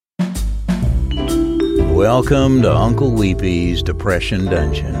Welcome to Uncle Weepy's Depression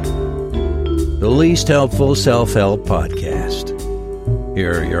Dungeon, the least helpful self-help podcast.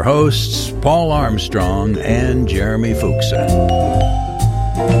 Here are your hosts, Paul Armstrong and Jeremy Fuchsen.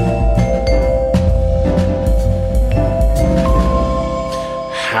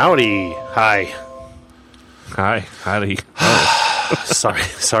 Howdy. Hi. Howdy.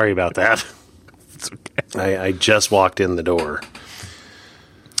 Sorry about that. It's okay. I just walked in the door.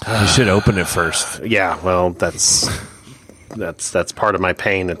 You should open it first. Yeah, well, that's part of my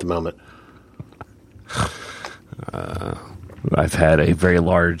pain at the moment. I've had a very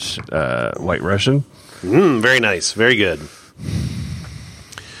large White Russian. Very nice. Very good.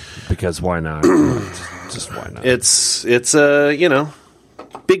 Because why not? Just why not? It's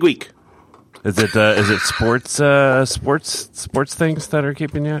big week. Is it sports things that are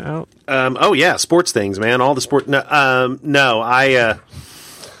keeping you out? Oh yeah, sports things, man. All the sport. No,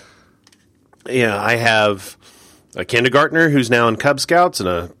 I have a kindergartner who's now in Cub Scouts and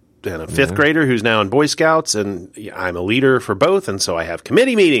a fifth grader who's now in Boy Scouts, and I'm a leader for both, and so I have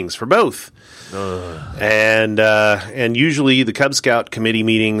committee meetings for both. And usually the Cub Scout committee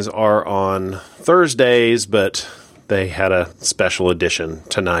meetings are on Thursdays, but they had a special edition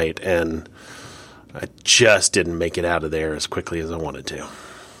tonight, and I just didn't make it out of there as quickly as I wanted to.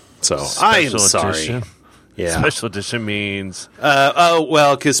 So I am sorry. Edition? Yeah. Special edition means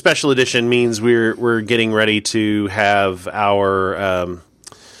because special edition means we're getting ready to have our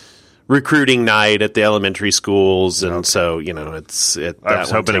recruiting night at the elementary schools, and so it's. I was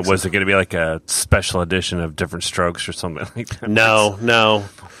hoping it wasn't going to be like a special edition of Different Strokes or something like that. No.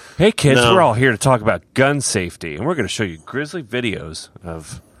 Hey kids, No. we're all here to talk about gun safety, and we're going to show you grisly videos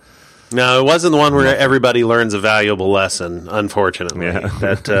of. No, it wasn't the one where everybody learns a valuable lesson, unfortunately. Yeah.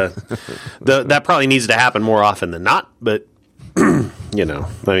 That probably needs to happen more often than not, but,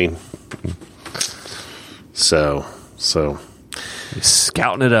 so.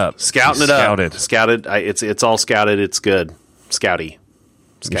 Scouting it up. Scouted. Scouted. It's all scouted. It's good. Scouty.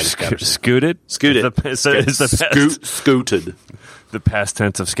 Scooted? Scooted. Scooted. The past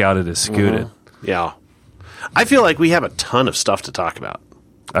tense of scouted is scooted. Yeah. I feel like we have a ton of stuff to talk about.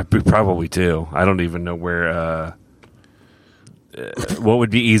 We probably do. I don't even know where. What would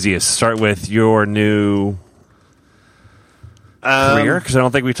be easiest? Start with your new career, because I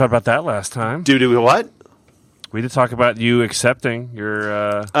don't think we talked about that last time. Do what? We did talk about you accepting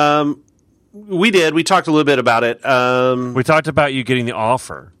your. We did. We talked a little bit about it. We talked about you getting the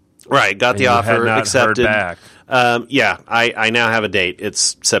offer. Right. Got the offer. Had not accepted. Heard back. Yeah. I now have a date.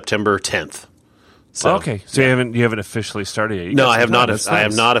 It's September 10th. So, okay, so you haven't officially started yet. No, I have not. I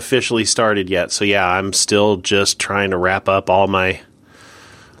have not officially started yet. So yeah, I'm still just trying to wrap up all my.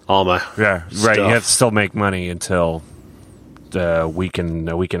 Yeah, stuff. right. You have to still make money until a week and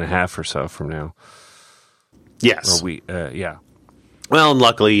a half or so from now. Yes. Yeah. Well, and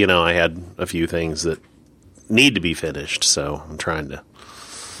luckily, I had a few things that need to be finished, so I'm trying to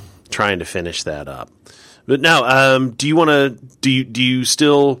finish that up. But now, do you want to? Do you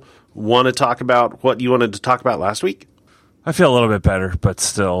still want to talk about what you wanted to talk about last week? I feel a little bit better, but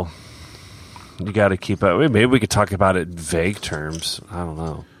still, you got to keep up. Maybe we could talk about it in vague terms. I don't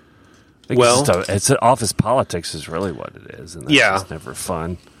know. It's office politics is really what it is, and that's just never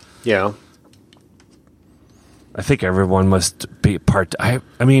fun. Yeah. I think everyone must be part. I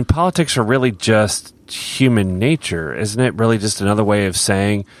mean, politics are really just human nature, isn't it? Really, just another way of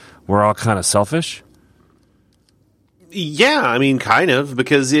saying we're all kind of selfish. Yeah, I mean, kind of,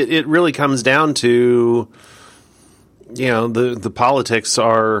 because it really comes down to, the politics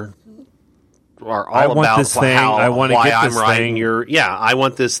are all about this thing. I want to why get I'm this writing thing. I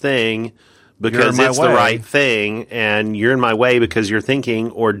want this thing because it's the right thing, and you're in my way because you're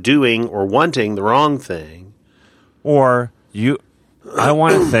thinking or doing or wanting the wrong thing. Or I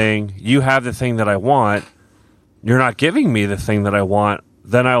want a thing, you have the thing that I want, you're not giving me the thing that I want,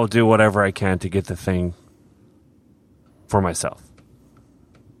 then I will do whatever I can to get the thing for myself.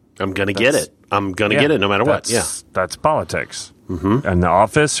 I'm going to get it. I'm going to get it no matter what. Yeah. That's politics. Mm-hmm. In the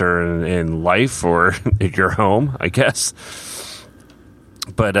office or in life or at your home, I guess.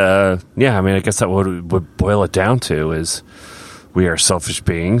 But, I guess that would boil it down to is we are selfish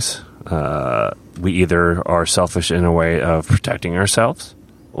beings. We either are selfish in a way of protecting ourselves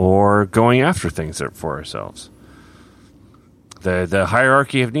or going after things that are for ourselves. The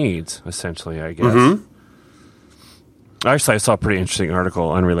hierarchy of needs, essentially, I guess. Mm-hmm. Actually, I saw a pretty interesting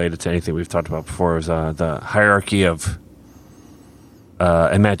article unrelated to anything we've talked about before. It was the hierarchy of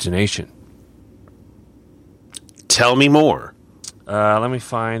imagination. Tell me more. Let me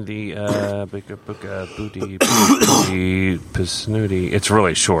find the Booty Snooty. It's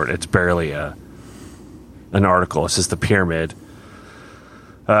really short. It's barely a an article. It's just the pyramid.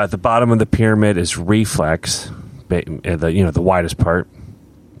 At the bottom of the pyramid is reflex, the widest part,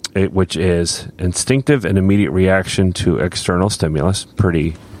 which is instinctive and immediate reaction to external stimulus.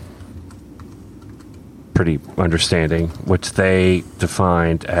 Pretty understanding, which they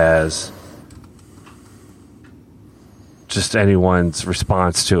defined as just anyone's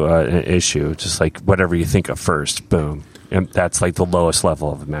response to an issue, just like whatever you think of first, boom. And that's like the lowest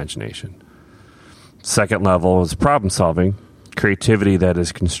level of imagination. Second level is problem solving, creativity that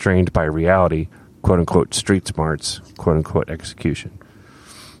is constrained by reality, quote unquote street smarts, quote unquote execution.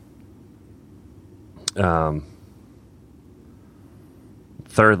 Third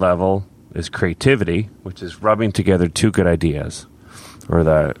level is creativity, which is rubbing together two good ideas, or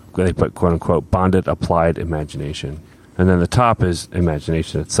they put quote unquote bonded applied imagination. And then the top is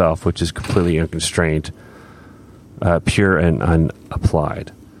imagination itself, which is completely unconstrained, pure and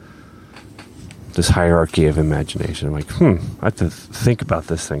unapplied. This hierarchy of imagination. I'm like, I have to think about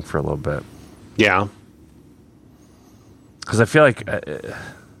this thing for a little bit. Yeah. Because I feel like,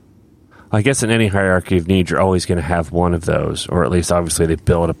 I guess in any hierarchy of needs, you're always going to have one of those, or at least obviously they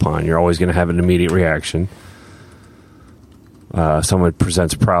build upon. You're always going to have an immediate reaction. Someone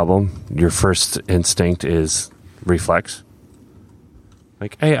presents a problem. Your first instinct is reflex.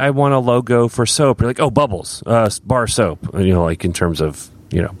 Like, hey, I want a logo for soap. You're like, oh, Bubbles, bar soap. And, like in terms of,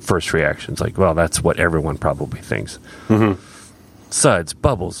 first reactions. Like, well, that's what everyone probably thinks. Mm-hmm. Suds,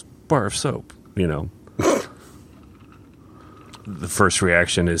 Bubbles, bar of soap, The first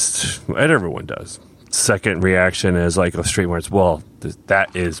reaction is, and everyone does. Second reaction is like a street marks. Well,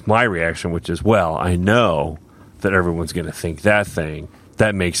 that is my reaction, which is, well, I know that everyone's going to think that thing.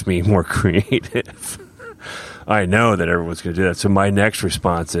 That makes me more creative. I know that everyone's going to do that. So my next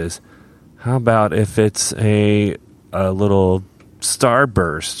response is, how about if it's a little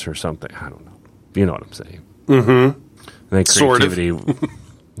starburst or something? I don't know. You know what I'm saying? Mm-hmm. And then creativity.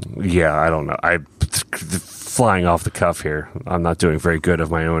 Yeah, I don't know. Flying off the cuff here. I'm not doing very good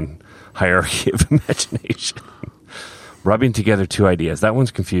of my own hierarchy of imagination. Rubbing together two ideas. That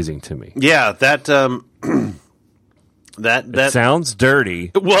one's confusing to me. Yeah, that it sounds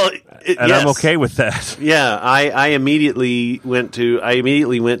dirty. Well, and yes. I'm okay with that. Yeah, I immediately went to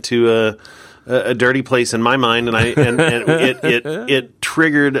a dirty place in my mind, and it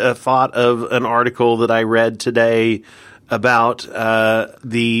triggered a thought of an article that I read today about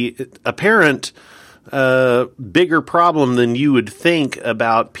the apparent bigger problem than you would think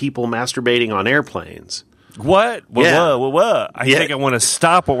about people masturbating on airplanes. What? Yeah. What? I think I want to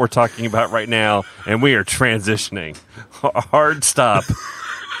stop what we're talking about right now, and we are transitioning. Hard stop.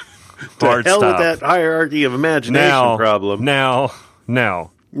 Hard stop. With that hierarchy of imagination problem. Now.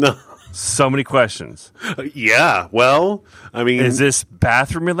 No. So many questions. Yeah. Well, I mean, is this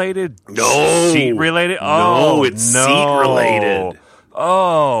bathroom related? No. Seat related? No, it's seat related.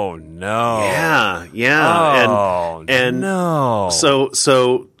 Oh no! Yeah, oh, and no.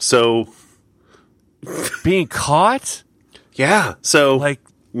 So, being caught? Yeah. So, like,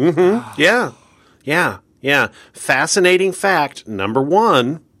 yeah. Fascinating fact number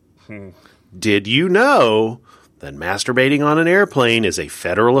 1: Did you know that masturbating on an airplane is a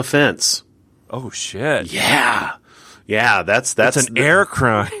federal offense? Oh shit! Yeah. That's an air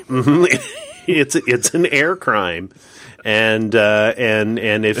crime. It's an air crime. And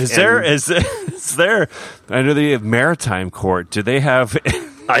if is there? I know they have maritime court. Do they have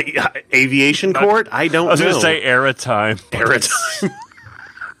aviation court? I don't know. I was going to say aeratime. Aeratime.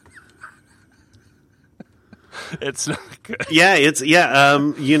 It's not good. Yeah,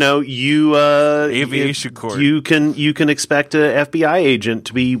 aviation court. You can expect a FBI agent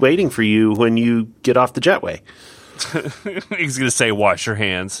to be waiting for you when you get off the jetway. He's going to say, "Wash your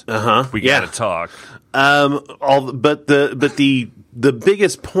hands." We got to talk. But the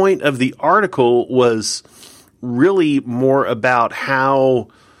biggest point of the article was really more about how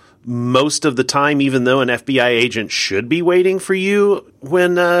most of the time, even though an FBI agent should be waiting for you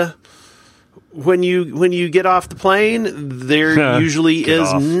when you get off the plane, there usually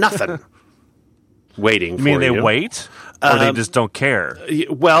is nothing waiting for you. You mean they wait? Or they just don't care?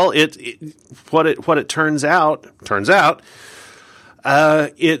 Well, what it turns out,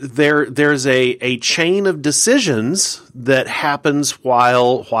 there's a chain of decisions that happens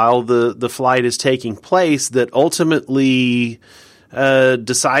while the flight is taking place that ultimately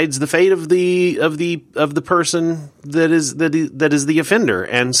decides the fate of the person that is the offender,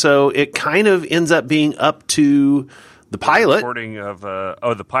 and so it kind of ends up being up to the pilot. Reporting of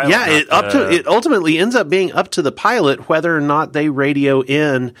the pilot. Yeah, it ultimately ends up being up to the pilot whether or not they radio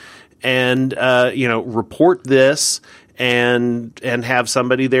in and report this and have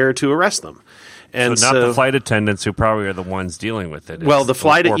somebody there to arrest them. And so not the flight attendants who probably are the ones dealing with it. Well, the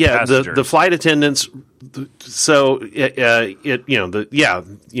flight attendants. So they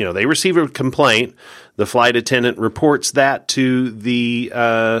receive a complaint. The flight attendant reports that to the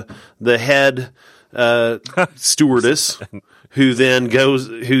head stewardess, who then goes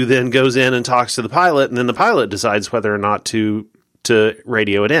in and talks to the pilot, and then the pilot decides whether or not to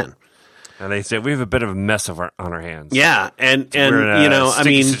radio it in. And they say we have a bit of a mess on our hands. Yeah, and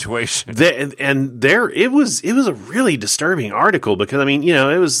situation. It was a really disturbing article because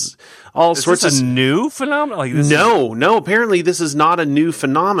it was all sorts of new phenomenon. No. Apparently, this is not a new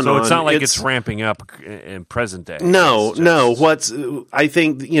phenomenon. So it's not like it's ramping up in present day. No. I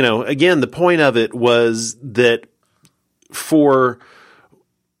think again, the point of it was that for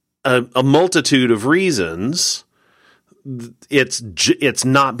a multitude of reasons, it's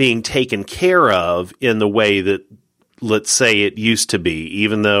not being taken care of in the way that, let's say, it used to be,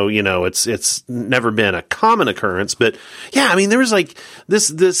 even though it's never been a common occurrence. But yeah, there was like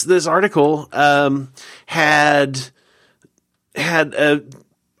this article had a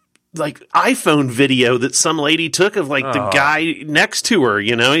like iPhone video that some lady took of like the guy next to her.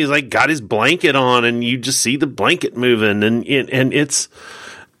 He's like got his blanket on, and you just see the blanket moving, and it's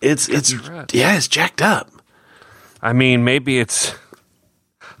jacked up. Maybe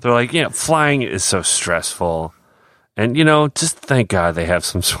they're like, flying is so stressful. And, just thank God they have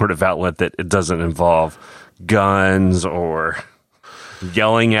some sort of outlet that it doesn't involve guns or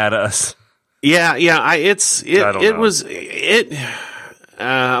yelling at us. Yeah.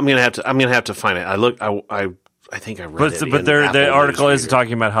 I'm gonna have to find it. I think I read it. But the article isn't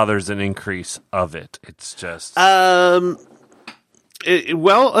talking about how there's an increase of it. It's just like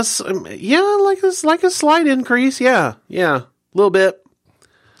a slight increase. Yeah, a little bit.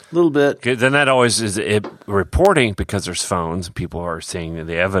 Then that always is it reporting because there's phones. People are seeing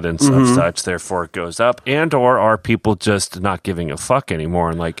the evidence of such. Therefore, it goes up. And or are people just not giving a fuck anymore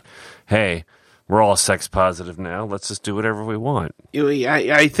and like, hey, we're all sex positive now. Let's just do whatever we want.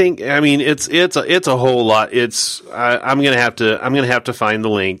 I think. It's a whole lot. I'm gonna have to find the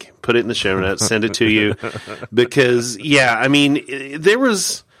link, put it in the show notes, send it to you, because there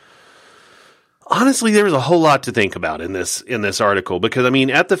was. Honestly, there was a whole lot to think about in this article because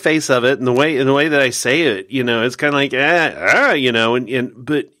at the face of it and the way that I say it, it's kind of like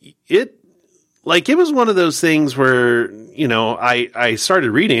but it was one of those things where I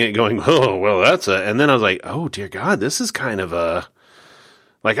started reading it going, oh well, and then I was like, oh dear God, this is kind of a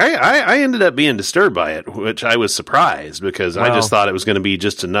like I ended up being disturbed by it, which I was surprised because I just thought it was going to be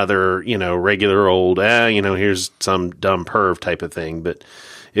just another regular old here's some dumb perv type of thing, but.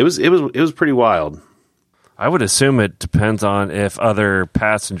 It was pretty wild. I would assume it depends on if other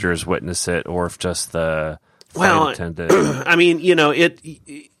passengers witness it or if just the flight attendant.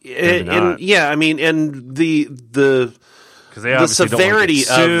 Because they obviously severity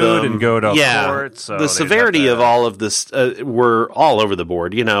don't want to get sued of and go to court. So the severity of all of this were all over the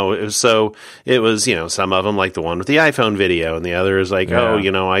board. So it was some of them like the one with the iPhone video, and the other is like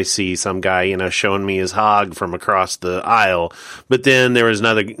I see some guy showing me his hog from across the aisle. But then there was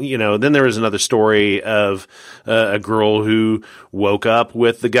another story of a girl who woke up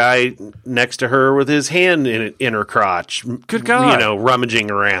with the guy next to her with his hand in her crotch. Good God, rummaging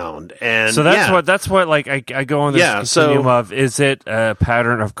around, and so that's what like I go on this continuum of. Is it a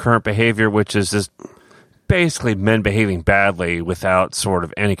pattern of current behavior, which is just basically men behaving badly without sort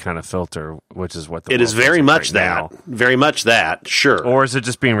of any kind of filter, which is what it is very much that. Very much that, sure. Or is it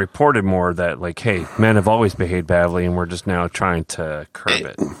just being reported more that, like, hey, men have always behaved badly and we're just now trying to curb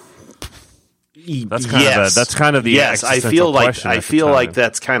it? That's kind of the yes. I feel like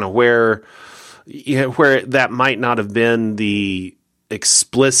that's kind of where that might not have been the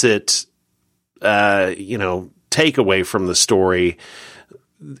explicit, takeaway from the story.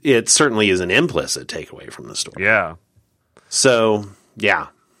 It certainly is an implicit takeaway from the story. Yeah. So, yeah.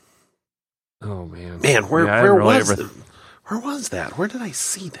 Oh man. Where was that? Where did I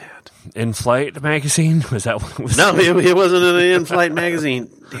see that? In-Flight magazine? Was that what it was? No, it wasn't an In-Flight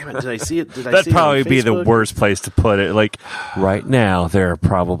magazine. Damn it, did I see it? That'd probably be the worst place to put it. Like, right now, there are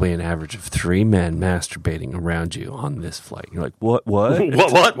probably an average of 3 men masturbating around you on this flight. You're like, what?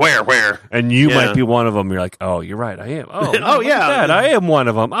 What? Where? And you might be one of them. You're like, oh, you're right, I am. Oh, oh yeah. I am one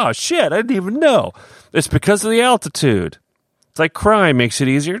of them. Oh, shit, I didn't even know. It's because of the altitude. It's like crime makes it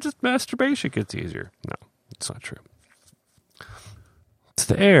easier. Just masturbation gets easier. No, it's not true. It's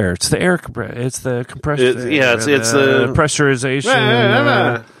the air. It's the air. It's the compression. It's the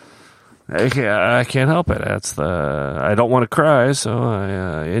pressurization. I can't help it. That's the. I don't want to cry, so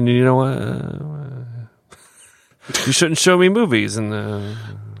and you know what? You shouldn't show me movies. And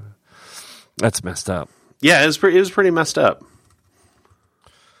That's messed up. Yeah, it was pretty messed up.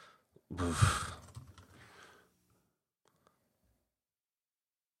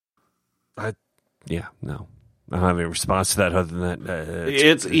 No. I don't have any response to that other than that.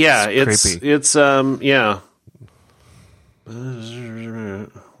 It's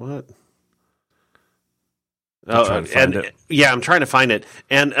what? I'm trying to find it.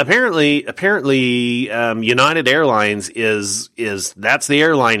 And apparently, United Airlines is that's the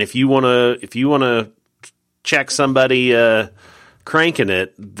airline. If you wanna check somebody cranking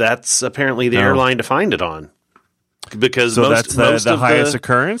it, that's apparently the airline to find it on. Because that's the highest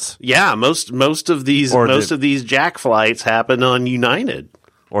occurrence. Yeah, most of these jack flights happen on United,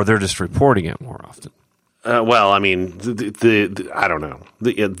 or they're just reporting it more often. Well, I mean, I don't know.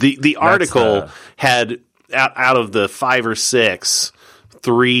 The article had out of the 5 or 6,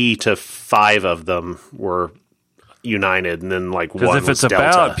 3 to 5 of them were United, and then like one. Because if it's Delta.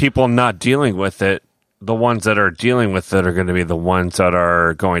 about people not dealing with it, the ones that are dealing with it are going to be the ones that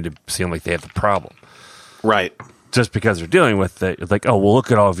are going to seem like they have the problem, right? Just because they're dealing with it, it's like, oh, well,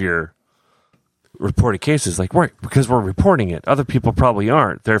 look at all of your reported cases. Like, right, because we're reporting it. Other people probably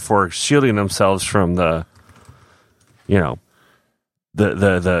aren't. Therefore, shielding themselves from the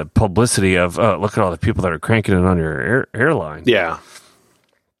publicity of, oh, look at all the people that are cranking it on your airline. Yeah.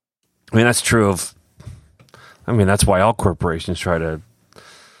 I mean, that's true of, that's why all corporations try to,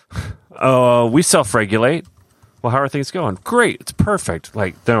 we self-regulate. Well, how are things going? Great. It's perfect.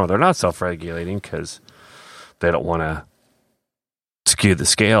 Like, no, they're not self-regulating because they don't want to skew the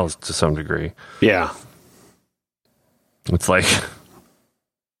scales to some degree. Yeah. It's like,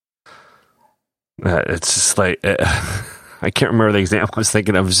 it's just like, I can't remember the example I was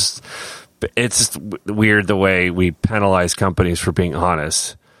thinking of. It's just weird the way we penalize companies for being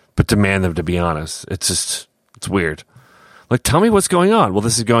honest, but demand them to be honest. It's weird. Like, tell me what's going on. Well,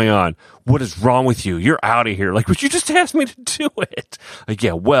 this is going on. What is wrong with you? You're out of here. Like, but you just asked me to do it. Like,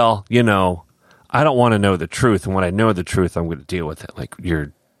 yeah, well, I don't want to know the truth, and when I know the truth, I'm going to deal with it. Like,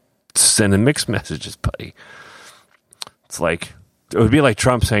 you're sending mixed messages, buddy. It's like, it would be like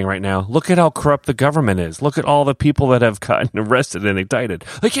Trump saying right now, look at how corrupt the government is. Look at all the people that have gotten arrested and indicted.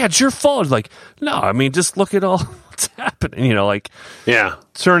 Like, yeah, it's your fault. Like, no, just look at all what's happening. Yeah,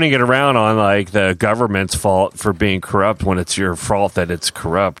 turning it around on like the government's fault for being corrupt when it's your fault that it's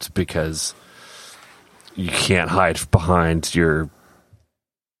corrupt because you can't hide behind your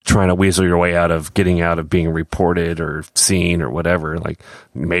trying to weasel your way out of being reported or seen or whatever. Like,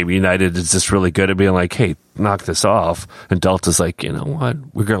 maybe United is just really good at being like, hey, knock this off. And Delta's like, you know what?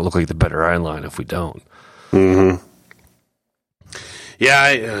 We're going to look like the better airline if we don't. Mm-hmm.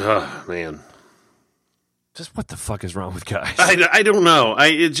 Yeah, man. Just what the fuck is wrong with guys? I don't know.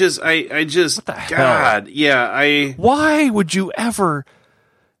 I just, what the hell? God, yeah, Why would you ever,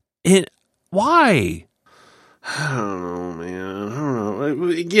 why? I don't know, man. I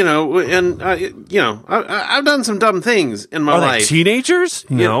don't know. I've done some dumb things in my life. Teenagers?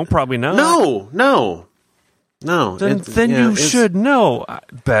 No, probably not. No. Then you should know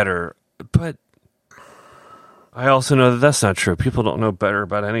better. But I also know that that's not true. People don't know better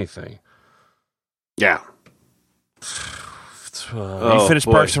about anything. Yeah. You finished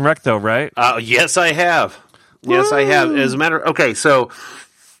Parks and Rec, though, right? Yes, I have. Yes, I have. As a matter, okay, so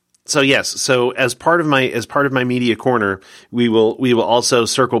yes, so as part of my media corner, we will also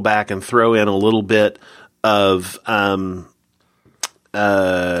circle back and throw in a little bit of kind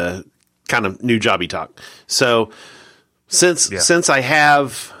of new jobby talk. So since I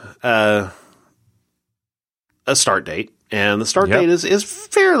have a start date, and the start date is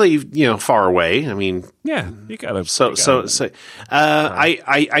fairly far away. I mean, yeah, you gotta.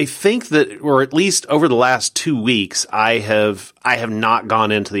 I think that, or at least over the last 2 weeks, I have not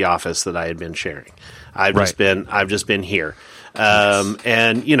gone into the office that I had been sharing. I've just been here, and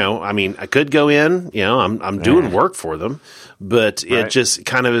I mean, I could go in. I'm doing work for them, but it just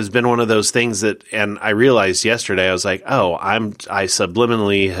kind of has been one of those things that. And I realized yesterday, I was like, I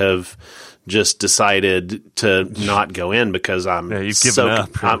subliminally have just decided to not go in because you've given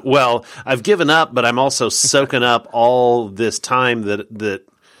up. I've given up, but I'm also soaking up all this time that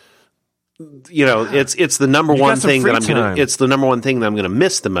it's the number one thing that it's the number one thing that I'm gonna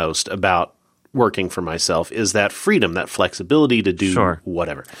miss the most about working for myself is that freedom, that flexibility to do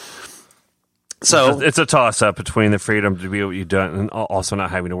whatever. So it's a toss up between the freedom to be what you've done and also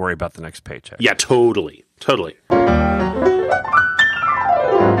not having to worry about the next paycheck. Yeah, totally.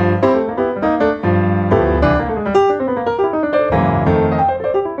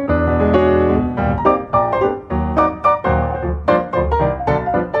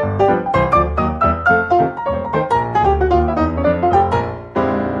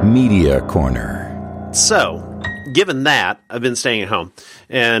 Media Corner. So, given that, I've been staying at home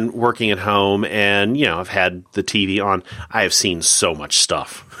and working at home, and, I've had the TV on. I have seen so much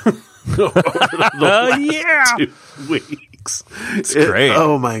stuff over the last 2 weeks. It's great.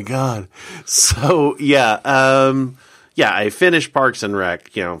 Oh, my God. So, I finished Parks and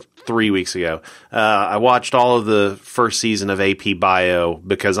Rec, 3 weeks ago. I watched all of the first season of AP Bio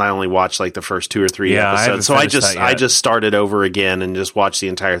because I only watched like the first 2 or 3 episodes. So I just started over again and just watched the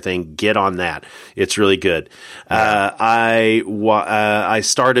entire thing. Get on that. It's really good. Yeah. I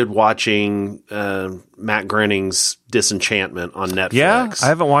started watching Matt Groening's Disenchantment on Netflix. Yeah, I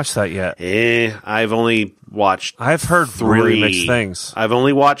haven't watched that yet. I've only watched I've heard 3. really mixed things. I've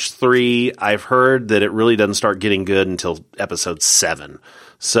only watched 3. I've heard that it really doesn't start getting good until episode 7.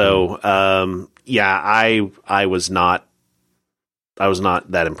 So, I was not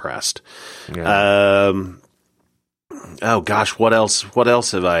that impressed. Yeah. Oh gosh, what else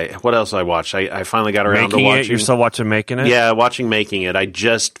have I watched? I finally got around to watching. You're still watching Making It? Yeah, watching Making It. I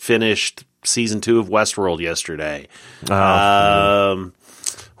just finished season 2 of Westworld yesterday.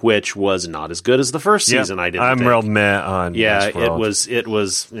 Which was not as good as the first season. I didn't. I'm think. real meh on. Yeah, Westworld. it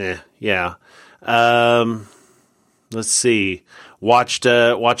was. Yeah. Let's see. Watched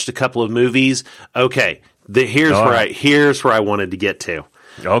a couple of movies. Okay, here's where I wanted to get to.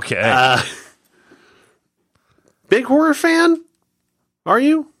 Okay. Big horror fan? Are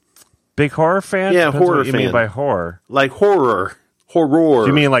you? Big horror fan? Yeah, Depends horror what you fan. mean by horror? Like horror. Do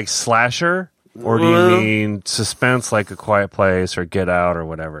you mean like slasher? Or do you mean suspense like A Quiet Place or Get Out or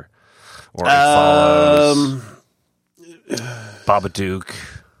whatever? Or It Follows? Babadook.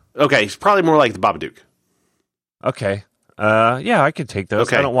 Okay, it's probably more like the Babadook. Okay. Yeah, I could take those.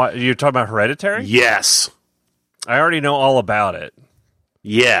 Okay. I don't want. You're talking about Hereditary? Yes. I already know all about it,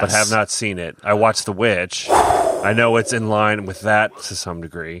 Yes. but have not seen it. I watched The Witch. I know it's in line with that to some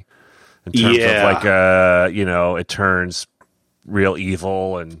degree. In terms of like, it turns real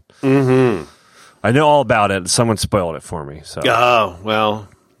evil, and I know all about it. Someone spoiled it for me. So. Oh, well,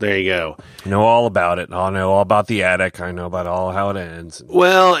 there you go. I know all about it. I know all about the attic. I know about all how it ends.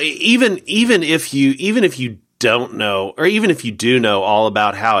 Well, even if you don't know, or even if you do know all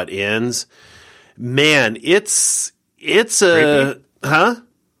about how it ends, man, it's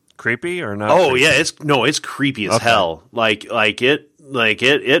creepy or not? Oh creepy? yeah, it's creepy as hell. Like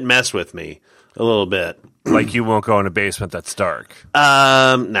it messed with me a little bit. Like you won't go in a basement that's dark.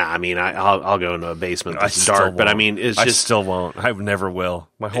 Nah, I mean I'll go into a basement that's dark, but I mean it's just I still won't. I never will.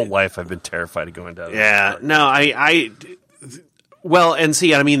 My whole life I've been terrified of going down. Yeah, no, well, and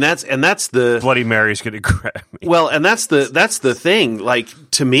see, I mean that's the Bloody Mary's going to grab me. Well, and that's the thing. Like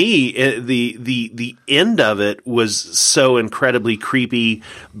to me, the end of it was so incredibly creepy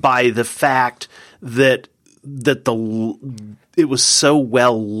by the fact that it was so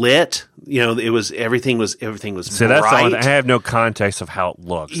well lit. Everything was So bright. that's all, I have no context of how it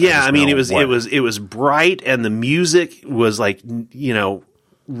looks. Yeah, I mean it was bright, and the music was like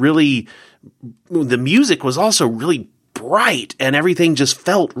really. The music was also really bright, and everything just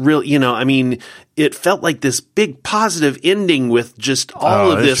felt real. I mean, it felt like this big positive ending with just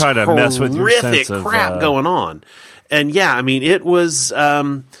all of this horrific crap going on. And yeah, I mean, it was.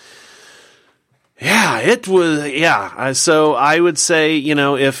 So I would say,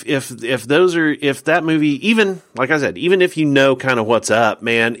 if that movie, even like I said, even if you know kind of what's up,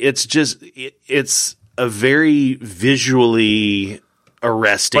 man, it's just it's a very visually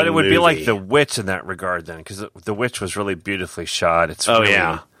arresting. But it would movie. be like The Witch in that regard, then, because The Witch was really beautifully shot. It's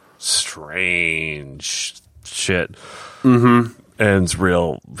really strange shit. Mm-hmm. And it's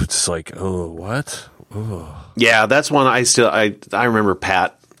real. It's like, oh, what? Oh. Yeah, that's one I remember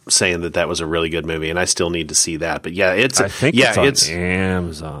Pat saying that was a really good movie, and I still need to see that. But yeah, it's on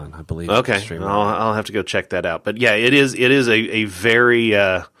Amazon, I believe. Okay, I'll have to go check that out. But yeah, it is a very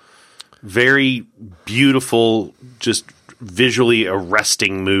very beautiful, just visually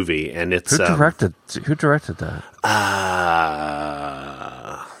arresting movie, and it's who directed that?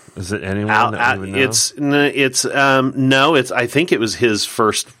 Is it anyone that we would know? I think it was his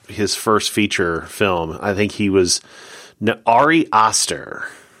first feature film. I think he was Ari Aster.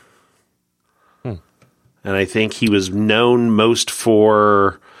 And I think he was known most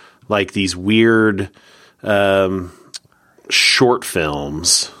for like these weird short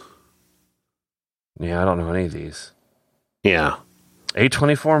films. Yeah, I don't know any of these. Yeah.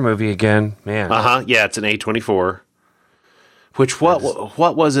 A24 movie again, man. Yeah, it's an A24. Which what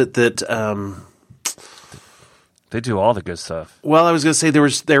was it that they do all the good stuff. Well, I was going to say there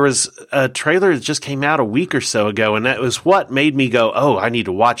was a trailer that just came out a week or so ago, and that was what made me go, "Oh, I need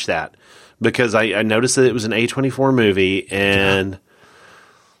to watch that," because I noticed that it was an A24 movie, and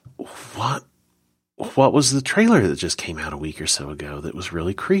what was the trailer that just came out a week or so ago that was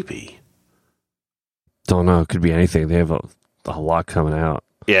really creepy? Don't know. It could be anything. They have a lot coming out.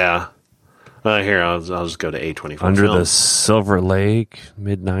 Yeah. Here, I'll just go to A24 Under Films. the Silver Lake,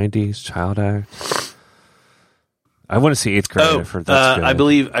 mid-90s, child act. I want to see 8th grade. I've heard that's good.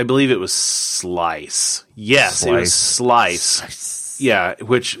 I believe it was Slice. Yes, it was Slice. Yeah,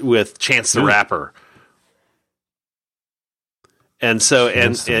 which with Chance the Rapper. And so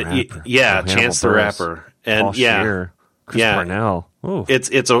Chance the Rapper. Chance the Rapper. And Paul Scheer, Chris Parnell. Ooh.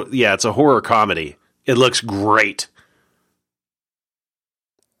 It's a horror comedy. It looks great.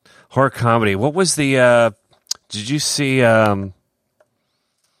 Horror comedy. What was the did you see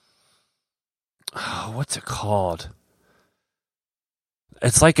what's it called?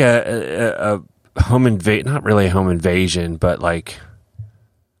 It's like a home invasion, not really a home invasion, but like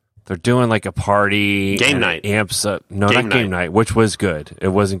they're doing like a party. Game night. Amps up. No, not game night, which was good. It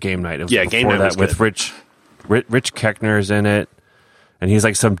wasn't game night. It was Game Night was with good. Rich Keckner's in it. And he's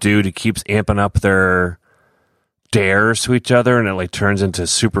like some dude who keeps amping up their dares to each other, and it like turns into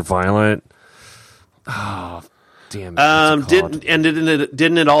super violent. Oh, damn it!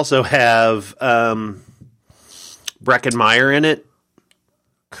 Didn't it also have Breckin Meyer in it?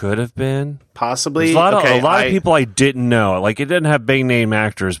 Could have been Possibly. There's a lot of people I didn't know. Like it didn't have big name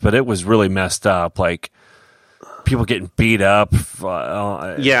actors, but it was really messed up. Like people getting beat up. What's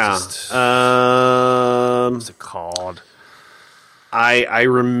it called? I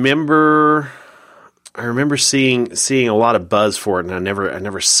remember seeing a lot of buzz for it, and I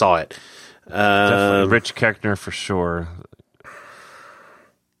never saw it. Definitely Rich Keckner for sure.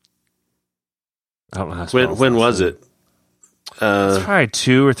 I don't know how to spell When was it? It's probably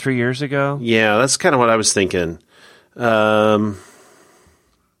 2 or 3 years ago. Yeah, that's kind of what I was thinking. I'll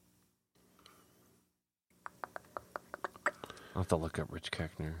have to look up Rich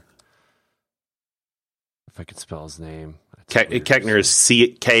Keckner. If I could spell his name. Keckner is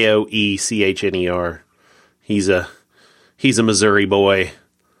Koechner. He's a Missouri boy.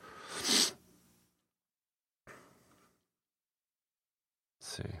 Let's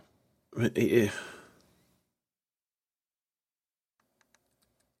see.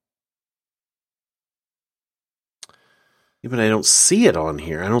 Yeah, but I don't see it on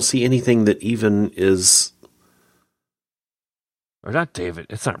here. I don't see anything that even is. Or not David.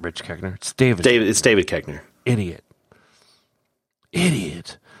 It's not Rich Keckner. It's David. It's David Keckner. Idiot. Stupid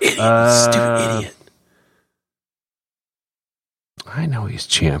idiot. I know he's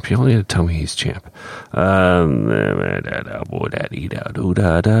champ. You don't need to tell me he's champ. I've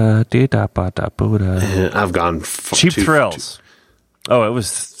gone Cheap Thrills. Oh, it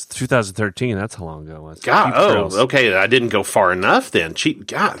was 2013. That's how long ago it was. God, Cheap Thrills. okay. I didn't go far enough then.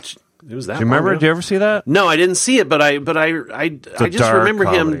 God, it was that. Do you remember? long Did you ever see that? No, I didn't see it, but I just remember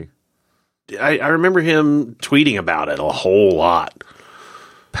comedy. him. I remember him tweeting about it a whole lot.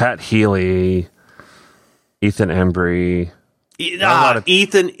 Pat Healy, Ethan Embry.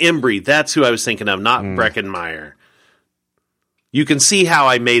 Ethan Embry. That's who I was thinking of, not Breckin Meyer. You can see how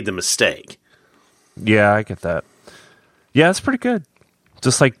I made the mistake. Yeah, I get that. Yeah, it's pretty good.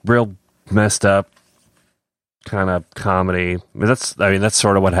 Just like real messed up kind of comedy. That's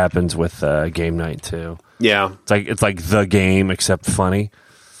sort of what happens with Game Night too. Yeah, it's like The Game except funny.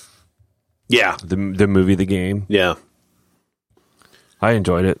 Yeah, the movie The Game. Yeah, I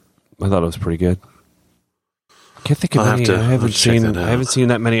enjoyed it. I thought it was pretty good. I can't think of any. I haven't seen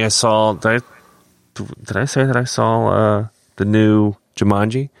that many. I saw. Did I say that I saw the new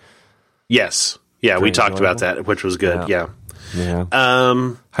Jumanji? Yes. Yeah, we talked enjoyable. about that, which was good. Yeah.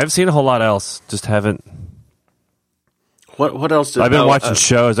 I haven't seen a whole lot else. Just haven't. What else? I've been watching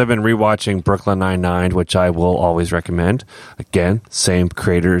shows. I've been rewatching Brooklyn Nine-Nine, which I will always recommend. Again, same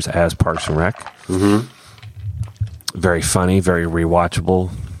creators as Parks and Rec. Mm-hmm. Very funny, very rewatchable,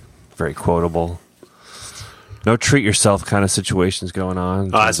 very quotable. No treat yourself kind of situations going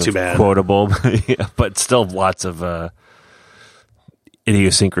on. Oh, that's too bad. Quotable, but still lots of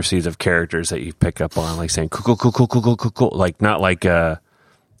idiosyncrasies of characters that you pick up on, like saying cool, like not like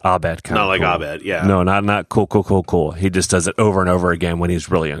Abed kind not of like cool. Abed, yeah. No, not cool. He just does it over and over again when he's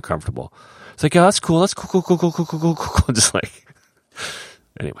really uncomfortable. It's like, yeah, that's cool. That's cool. Just like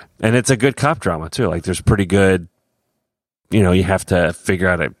anyway, and it's a good cop drama too. Like there's pretty good. You have to figure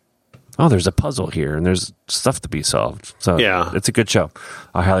out there's a puzzle here and there's stuff to be solved. So yeah, it's a good show.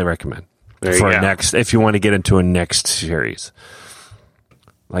 I highly recommend for next if you want to get into a next series.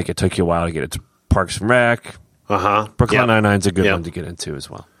 Like it took you a while to get into Parks and Rec. Brooklyn Nine-Nine's a good one to get into as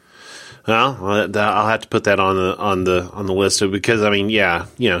well. Well, I'll have to put that on the list because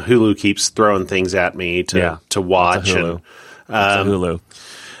Hulu keeps throwing things at me to watch. Hulu.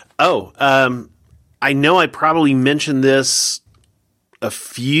 I know I probably mentioned this a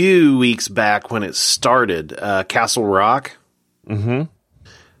few weeks back when it started. Castle Rock. Mm-hmm.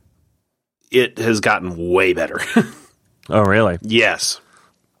 It has gotten way better. Oh, really? Yes.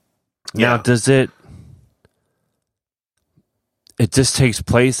 Now, does it just takes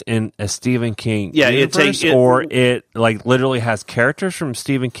place in a Stephen King universe, or it like literally has characters from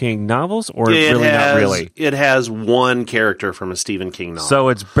Stephen King novels, or not really? It has one character from a Stephen King novel. So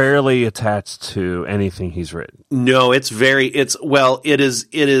it's barely attached to anything he's written. No, it is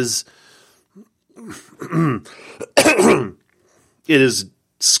it is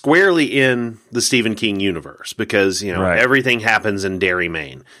squarely in the Stephen King universe because, everything happens in Derry,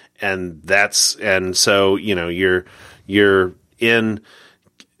 Maine. And so, you're in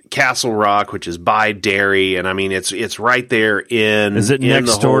Castle Rock, which is by Derry, and I mean it's right there in. Is it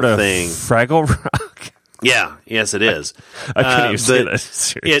next the door to thing. Fraggle Rock? Yeah, yes, it is. I couldn't even say that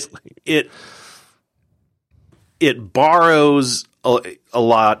seriously. It borrows a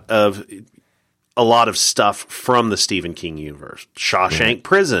lot of stuff from the Stephen King universe. Shawshank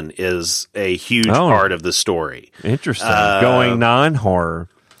Prison is a huge part of the story. Interesting. Going non-horror.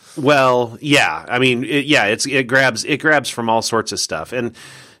 Well, yeah. I mean, it grabs from all sorts of stuff. And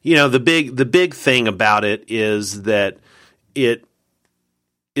the big thing about it is that it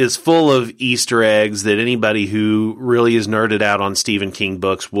is full of Easter eggs that anybody who really is nerded out on Stephen King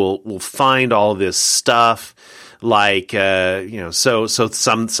books will find all this stuff. Like so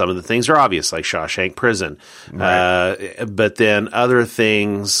some of the things are obvious, like Shawshank Prison, right. But then other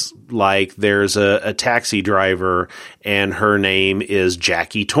things like there's a taxi driver and her name is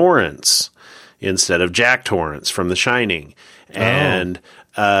Jackie Torrance instead of Jack Torrance from The Shining, and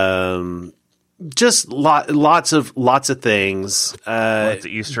just lots of things,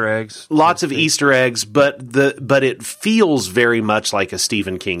 lots of Easter eggs, but it feels very much like a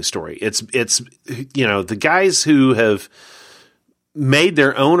Stephen King story. It's the guys who have made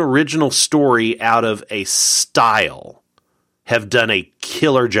their own original story out of a style have done a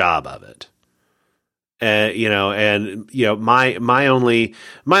killer job of it. My only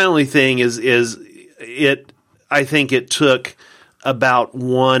thing is it. I think it took about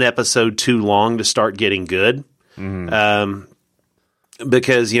one episode too long to start getting good. Because,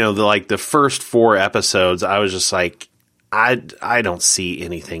 the first 4 episodes, I was just like, I don't see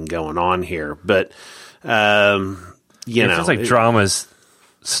anything going on here. But, it feels like dramas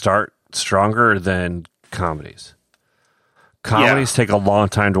start stronger than comedies. Comedies take a long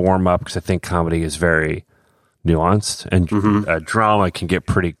time to warm up because I think comedy is very nuanced, and drama can get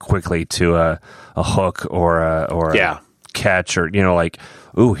pretty quickly to a hook or a catch, or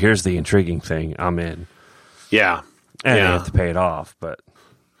ooh, here's the intriguing thing, I'm in. And you have to pay it off, but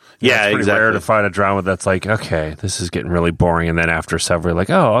it's pretty rare to find a drama that's like, okay, this is getting really boring, and then after several, you're like,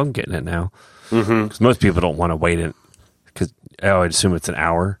 oh, I'm getting it now. Because most people don't want to wait it, because I'd assume it's an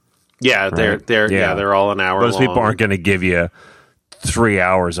hour. Right? They're all an hour. Most people aren't going to give you 3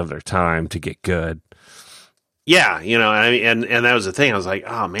 hours of their time to get good. Yeah, and that was the thing. I was like,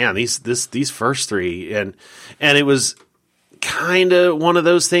 oh man, these first 3, and it was kind of one of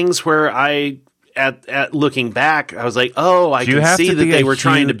those things where I, at looking back, I was like, oh, I can see that they were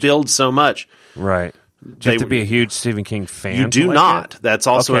trying to build so much. Right. Do you have to be a huge Stephen King fan? You do not. That's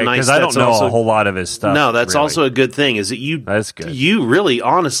also a nice. Because I don't know a whole lot of his stuff. No, that's also a good thing. Is that that's good. You really,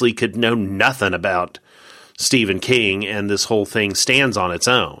 honestly, could know nothing about Stephen King, and this whole thing stands on its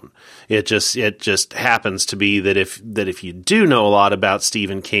own. It just happens to be that if you do know a lot about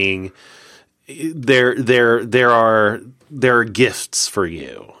Stephen King, there are gifts for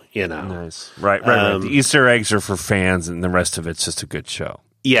you. Nice. Right. The Easter eggs are for fans, and the rest of it's just a good show.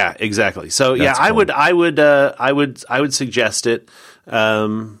 Yeah, exactly. So That's cool. I would suggest it.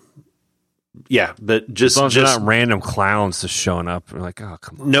 But just not random clowns just showing up. We're like, oh,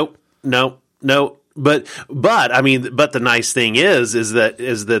 come on. Nope. But I mean, but the nice thing is that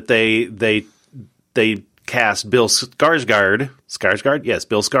they cast Bill Skarsgård. Yes,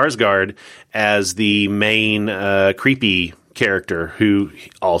 Bill Skarsgård as the main creepy character who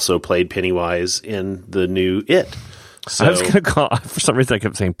also played Pennywise in the new It. So, I was going to call, for some reason I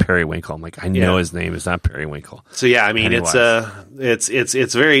kept saying Periwinkle. I'm like, I know his name is not Periwinkle. So yeah, I mean, Pennywise.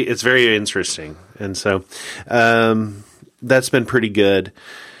 it's very interesting. And so, that's been pretty good.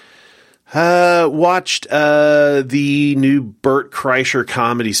 Watched, the new Bert Kreischer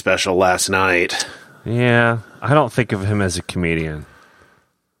comedy special last night. Yeah. I don't think of him as a comedian.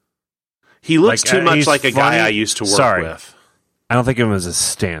 He looks too much like a guy I used to work with. I don't think of him as a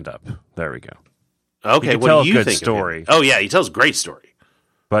stand-up. There we go. Okay, what do you think story. Of him? Oh yeah, he tells a great story.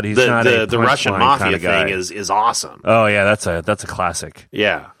 But he's not the Russian mafia thing is awesome. Oh yeah, that's a classic.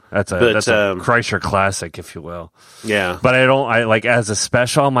 Yeah. That's a Kreischer classic, if you will. Yeah. But I like as a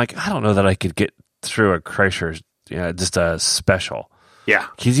special, I'm like, I don't know that I could get through a Kreischer, just a special. Yeah.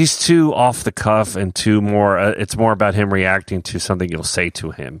 Because he's too off the cuff and too more, it's more about him reacting to something you'll say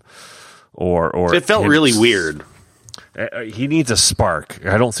to him. Or it felt really weird. He needs a spark.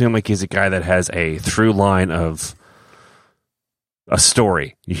 I don't seem like he's a guy that has a through line of a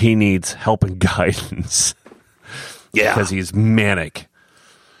story. He needs help and guidance. Yeah. Because he's manic.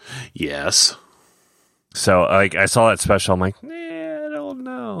 Yes. So, like, I saw that special. I'm like, I don't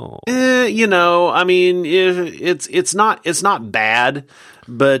know. I mean, it's not bad,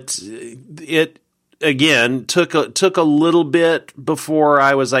 but it again took a little bit before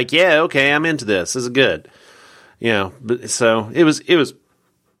I was like, yeah, okay, I'm into this. This is good. But so it was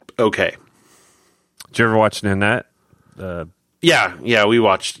okay. Did you ever watch Nanette? Yeah, we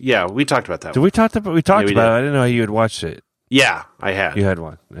watched. Yeah, we talked about that. Did we talk about? We talked we about did. it. I didn't know you had watched it. Yeah, I had. You had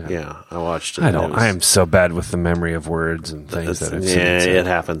one. Yeah, I watched it. I don't. I am so bad with the memory of words and things that I've seen. Yeah, it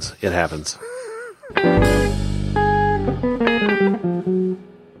happens. It happens.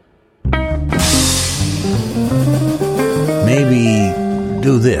 Maybe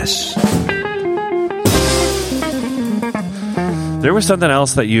do this. There was something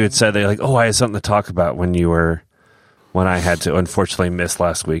else that you had said that you're like, oh, I had something to talk about when I had to unfortunately miss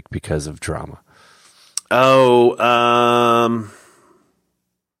last week because of drama. Oh,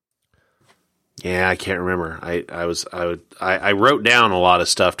 yeah, I can't remember. I wrote down a lot of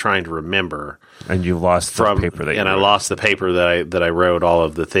stuff trying to remember, and you lost the paper that you and wrote. I lost the paper that I wrote all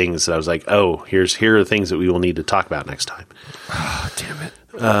of the things that I was like, oh, here are the things that we will need to talk about next time. Oh, damn it.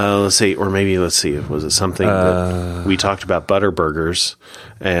 Let's see, was it something that we talked about butter burgers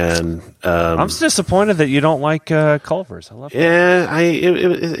and I'm disappointed that you don't like Culver's. I love it. Yeah,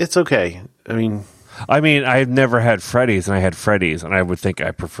 it's okay. I mean, I've never had Freddy's, and I had Freddy's, and I would think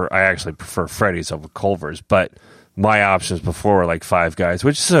I actually prefer Freddy's over Culver's, but my options before were like Five Guys,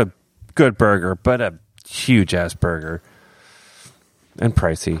 which is a good burger, but a huge ass burger and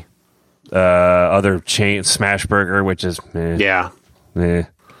pricey. Other chain Smash Burger, which is a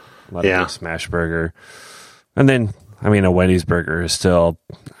lot of Smash Burger, and then a Wendy's burger is still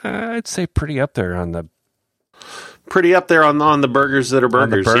I'd say pretty up there on the burgers that are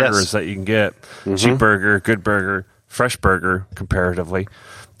burgers. On the burgers yes. that you can get. Cheap burger, good burger, fresh burger comparatively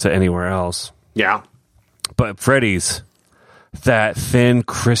to anywhere else. Yeah. But Freddy's, that thin,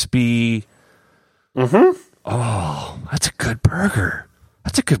 crispy. Oh, that's a good burger.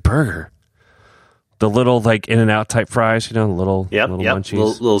 The little like In-N-Out type fries, the little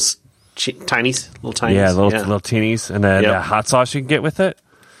munchies. Little tinies. Yeah, little teenies. And then hot sauce you can get with it.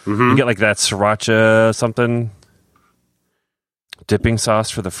 You get like that sriracha something dipping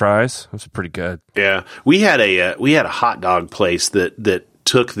sauce for the fries. That's pretty good. Yeah, we had a hot dog place that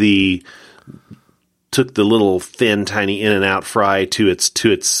took the little thin, tiny In-N-Out fry to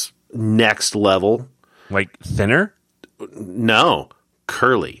its next level. Like thinner? No,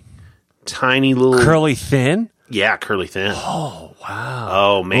 curly, tiny little curly thin. Yeah, curly thin. Oh wow!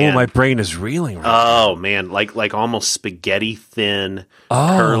 Oh man! Oh, my brain is reeling. Oh man! Like almost spaghetti thin,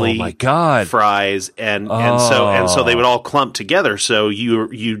 oh, curly. My God! Fries and so they would all clump together. So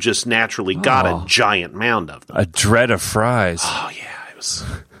you just naturally got a giant mound of them. A dread of fries. Oh yeah, it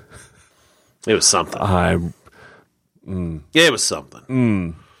was something. Yeah, it was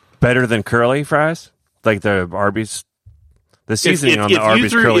something. Better than curly fries, like the Arby's. The seasoning on the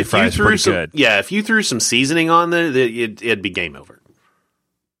Arby's curly fries is pretty good. Yeah, if you threw some seasoning on there, it'd be game over.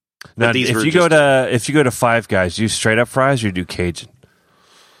 Now, if you go to Five Guys, do you straight up fries or you do Cajun?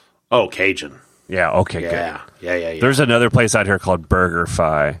 Oh, Cajun. Yeah. Okay. Yeah. Good. Yeah. There's another place out here called Burger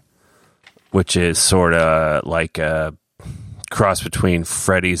Fi, which is sort of like a cross between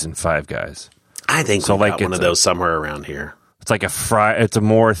Freddy's and Five Guys. I think so. Like one of those somewhere around here. It's like it's a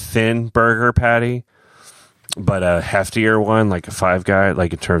more thin burger patty, but a heftier one, like a Five Guy,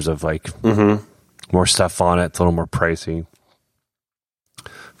 like in terms of like more stuff on it. It's a little more pricey.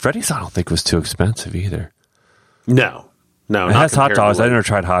 Freddy's, I don't think was too expensive either. No, it has hot dogs. I never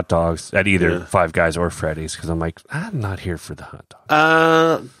tried hot dogs at either Five Guys or Freddy's because I'm like, I'm not here for the hot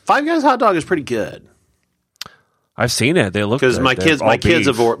dog. Five Guys hot dog is pretty good. I've seen it. They look good. Because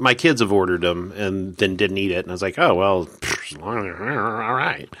my kids have ordered them and then didn't eat it, and I was like, oh well, all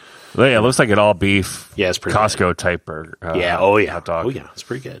right. Yeah, it looks like an all beef. Yeah, it's pretty Costco good. Type burger. Hot dog. Oh yeah, it's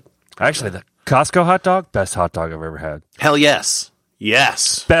pretty good. Actually, the Costco hot dog, best hot dog I've ever had. Hell yes,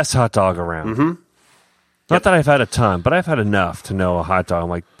 best hot dog around. Not that I've had a ton, but I've had enough to know a hot dog. I'm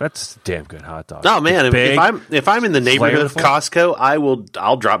like, that's a damn good hot dog. Oh man, if I'm in the neighborhood of flavorful. Costco,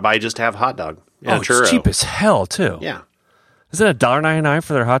 I'll drop by just to have a hot dog. It's cheap as hell too. Yeah. Is it $1.99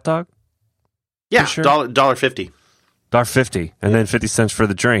 for their hot dog? Yeah, sure? $1.50. $1.50, and then 50 cents for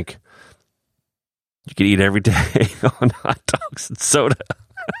the drink. You could eat every day on hot dogs and soda.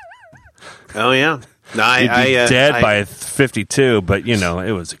 Oh yeah, no, You'd be dead by 52, but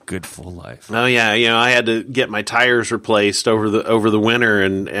it was a good full life. Oh yeah, I had to get my tires replaced over the winter,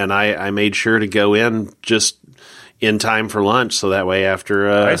 and I made sure to go in just in time for lunch, so that way after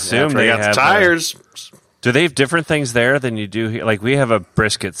I assume I got the tires. Do they have different things there than you do here? Like we have a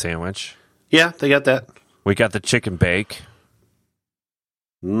brisket sandwich. Yeah, they got that. We got the chicken bake.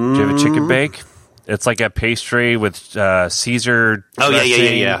 Do you have a chicken bake? It's like a pastry with Caesar. Oh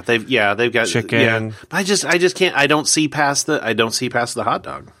dressing, yeah. They've got chicken. Yeah. I just can't. I don't see past the hot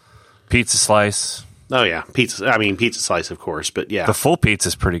dog. Pizza slice. Oh yeah, pizza. I mean pizza slice, of course, but yeah, the full pizza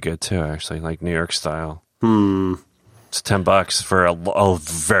is pretty good too. Actually, like New York style. It's $10 for a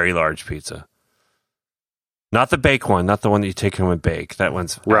very large pizza. Not the bake one, not the one that you take home and bake. That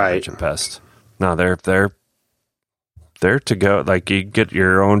one's average at best. No, they're to go. Like you get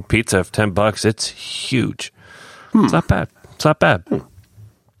your own pizza for $10. It's huge. It's not bad. It's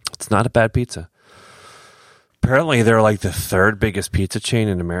not a bad pizza. Apparently, they're like the third biggest pizza chain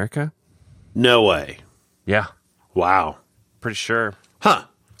in America. No way. Yeah. Wow. Pretty sure. Huh.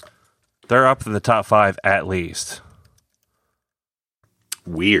 They're up in the top 5 at least.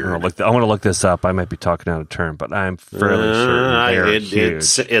 Weird. I want to look this up. I might be talking out of turn, but I'm fairly certain they're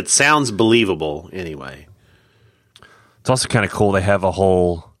huge. It sounds believable anyway. It's also kind of cool. They have a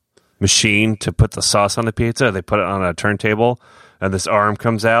whole machine to put the sauce on the pizza. They put it on a turntable, and this arm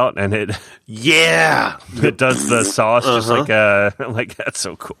comes out, and it does the sauce just like that's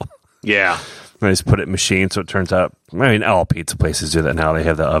so cool. Yeah. They just put it in machine, so it turns out. I mean, all pizza places do that now. They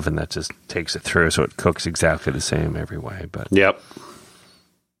have the oven that just takes it through, so it cooks exactly the same every way. But yep.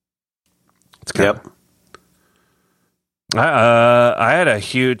 It's kind of, I had a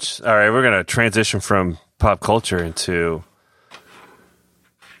huge. All right, we're going to transition from pop culture into.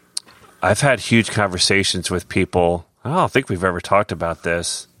 I've had huge conversations with people. I don't think we've ever talked about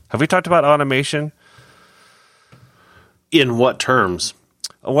this. Have we talked about automation? In what terms?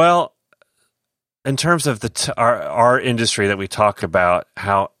 Well, in terms of our industry that we talk about,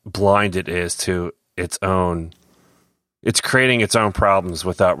 how blind it is to its own. It's creating its own problems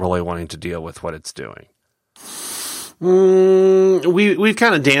without really wanting to deal with what it's doing. We've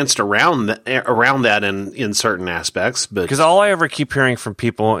kind of danced around that in certain aspects, but because all I ever keep hearing from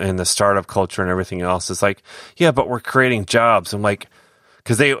people in the startup culture and everything else is like, yeah, but we're creating jobs. I'm like,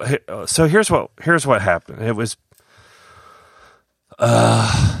 because so here's what happened. It was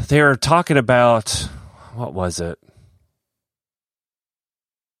they were talking about what was it?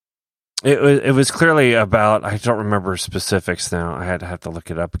 It was clearly about, I don't remember specifics now. I had to have to look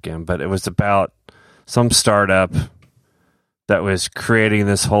it up again, but it was about some startup that was creating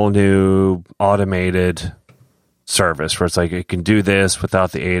this whole new automated service where it's like it can do this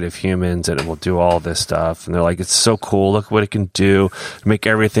without the aid of humans and it will do all this stuff. And they're like, it's so cool. Look what it can do. Make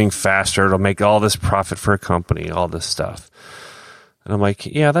everything faster. It'll make all this profit for a company, all this stuff. And I'm like,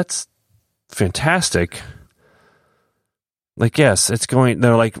 yeah, that's fantastic. Like, yes, it's going.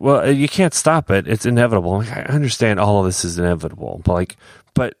 They're like, well, you can't stop it. It's inevitable. Like, I understand all of this is inevitable, but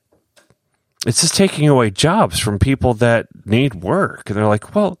it's just taking away jobs from people that need work. And they're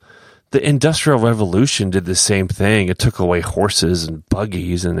like, well, the Industrial Revolution did the same thing. It took away horses and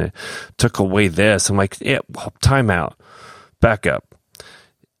buggies, and it took away this. I'm like, yeah, well, time out. Back up.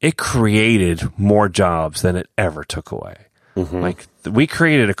 It created more jobs than it ever took away. Mm-hmm. Like, we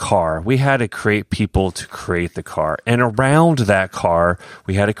created a car. We had to create people to create the car. And around that car,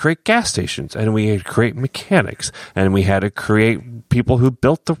 we had to create gas stations, and we had to create mechanics, and we had to create people who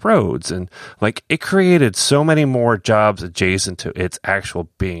built the roads. And like, it created so many more jobs adjacent to its actual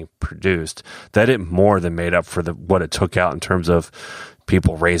being produced that it more than made up for what it took out in terms of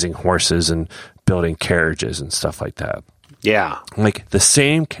people raising horses and building carriages and stuff like that. Yeah. Like, the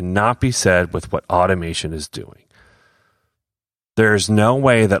same cannot be said with what automation is doing. There's no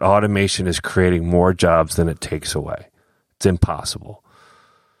way that automation is creating more jobs than it takes away. It's impossible.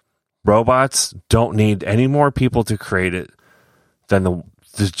 Robots don't need any more people to create it than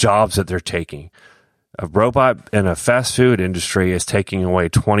the jobs that they're taking. A robot in a fast food industry is taking away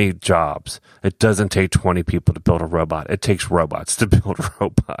 20 jobs. It doesn't take 20 people to build a robot. It takes robots to build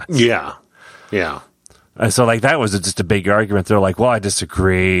robots. Yeah. Yeah. And so, like, that was just a big argument. They're like, well, I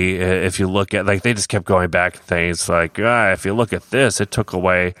disagree. If you look at, like, they just kept going back to things like, if you look at this, it took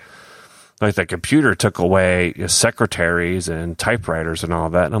away, like, the computer took away secretaries and typewriters and all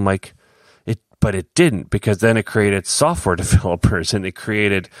that. And I'm like, but it didn't, because then it created software developers, and it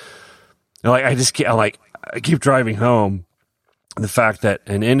created, like, I keep driving home the fact that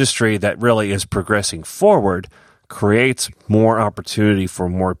an industry that really is progressing forward creates more opportunity for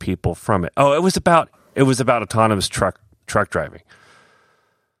more people from it. Oh, it was about autonomous truck driving.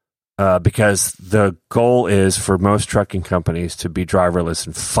 Because the goal is for most trucking companies to be driverless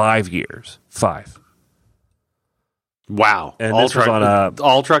in 5 years. 5. Wow. And all, this was on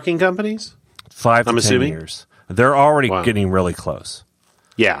all trucking companies? 5 to I'm 10 assuming? years. They're already getting really close.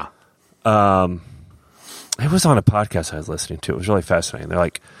 Yeah. It was on a podcast I was listening to. It was really fascinating. They're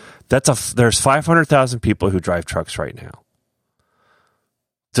like, there's 500,000 people who drive trucks right now.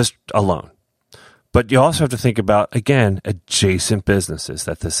 Just alone. But you also have to think about, again, adjacent businesses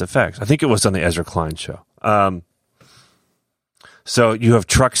that this affects. I think it was on the Ezra Klein show. So you have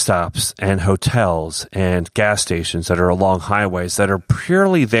truck stops and hotels and gas stations that are along highways that are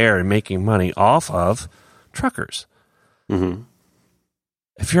purely there and making money off of truckers. Mm-hmm.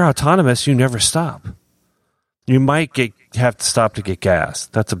 If you're autonomous, you never stop. You might have to stop to get gas.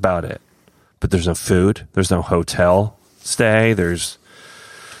 That's about it. But there's no food. There's no hotel stay. There's,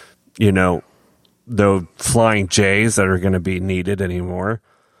 no flying J's that are going to be needed anymore.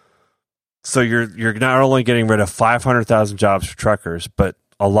 So you're not only getting rid of 500,000 jobs for truckers, but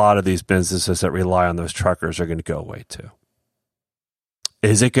a lot of these businesses that rely on those truckers are going to go away too.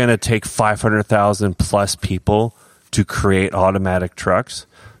 Is it going to take 500,000 plus people to create automatic trucks?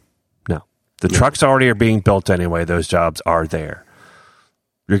 No. The trucks already are being built anyway. Those jobs are there.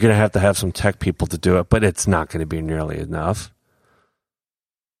 You're going to have some tech people to do it, but it's not going to be nearly enough.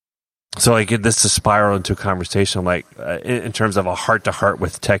 So like this is spiral into a conversation like in terms of a heart-to-heart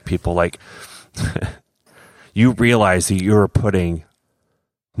with tech people, like you realize that you're putting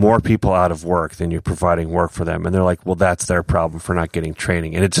more people out of work than you're providing work for them. And they're like, well, that's their problem for not getting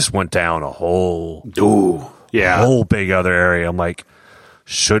training. And it just went down a whole big other area. I'm like,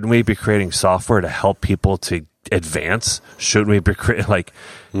 shouldn't we be creating software to help people to advance? Shouldn't we be creating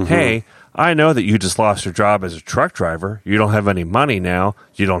hey, I know that you just lost your job as a truck driver. You don't have any money now.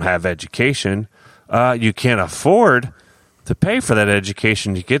 You don't have education. You can't afford to pay for that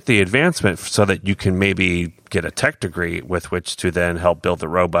education to get the advancement so that you can maybe get a tech degree with which to then help build the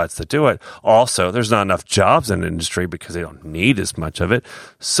robots that do it. Also, there's not enough jobs in the industry because they don't need as much of it.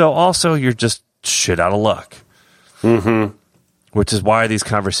 So also, you're just shit out of luck. Mm-hmm. Which is why these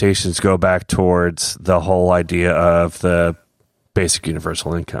conversations go back towards the whole idea of the basic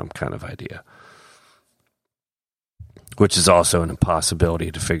universal income kind of idea, which is also an impossibility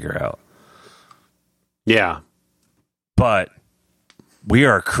to figure out. Yeah. But we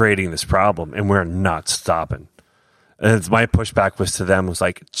are creating this problem and we're not stopping. And my pushback to them was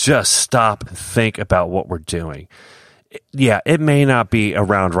like, just stop and think about what we're doing. Yeah, it may not be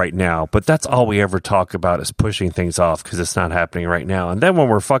around right now, but that's all we ever talk about is pushing things off because it's not happening right now. And then when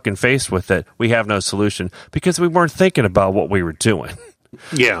we're fucking faced with it, we have no solution because we weren't thinking about what we were doing.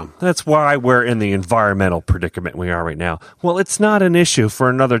 Yeah. That's why we're in the environmental predicament we are right now. Well, it's not an issue for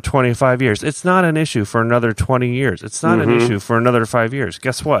another 25 years. It's not an issue for another 20 years. It's not an issue for another 5 years.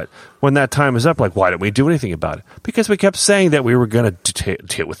 Guess what? When that time is up, why didn't we do anything about it? Because we kept saying that we were going to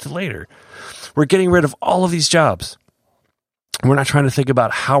deal with it later. We're getting rid of all of these jobs. We're not trying to think about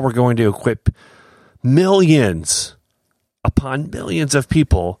how we're going to equip millions upon millions of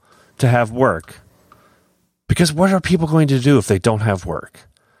people to have work. Because what are people going to do if they don't have work?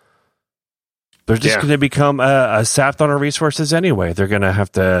 They're just going to become sapped on our resources anyway. They're going to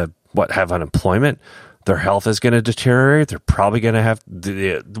have to, have unemployment? Their health is going to deteriorate. They're probably going to have,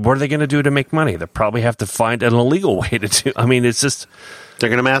 what are they going to do to make money? They'll probably have to find an illegal way to do, it's just. They're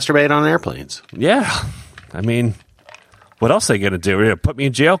going to masturbate on airplanes. Yeah. What else are they going to do? They're going to put me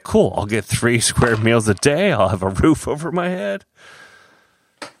in jail? Cool. I'll get 3 square meals a day. I'll have a roof over my head.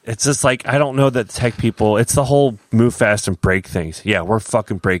 It's just I don't know that tech people, it's the whole move fast and break things. Yeah, we're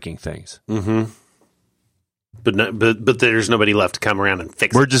fucking breaking things. Mm-hmm. But there's nobody left to come around and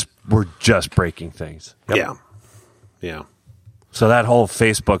fix it. We're just breaking things. Yep. Yeah. Yeah. So that whole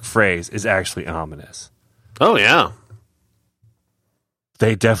Facebook phrase is actually ominous. Oh, yeah.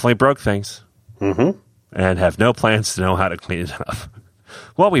 They definitely broke things. Mm-hmm. And have no plans to know how to clean it up.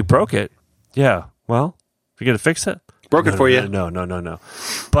 Well, we broke it. Yeah. Well, you're going to fix it? Broke it for you. No.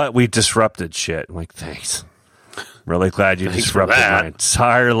 But we disrupted shit. I'm like, thanks. Really glad you disrupted my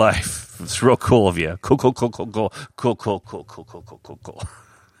entire life. It's real cool of you. Cool.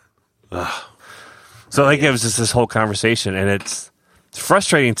 So it was just this whole conversation, and it's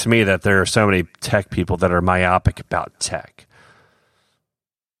frustrating to me that there are so many tech people that are myopic about tech.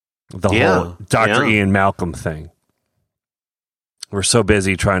 The whole Dr. Ian Malcolm thing. We're so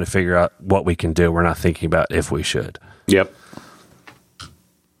busy trying to figure out what we can do. We're not thinking about if we should. Yep.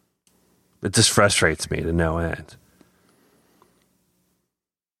 It just frustrates me to no end.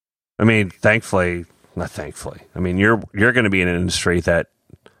 I mean, not thankfully. I mean, you're going to be in an industry that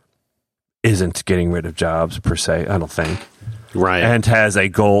isn't getting rid of jobs per se, I don't think. Right. And has a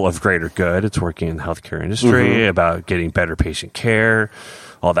goal of greater good. It's working in the healthcare industry, about getting better patient care,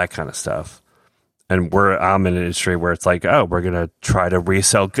 all that kind of stuff. And I'm in an industry where it's like, oh, we're going to try to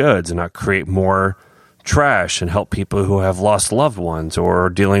resell goods and not create more trash and help people who have lost loved ones or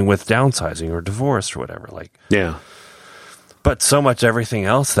dealing with downsizing or divorce or whatever. Like, yeah. But so much everything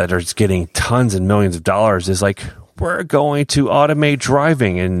else that is getting tons and millions of dollars is like, we're going to automate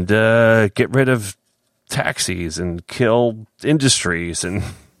driving and get rid of taxis and kill industries and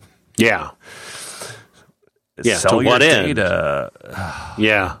yeah, sell to your what data.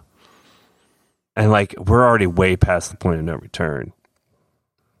 Yeah, and like we're already way past the point of no return.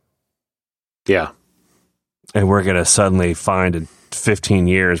 Yeah, and we're gonna suddenly find in 15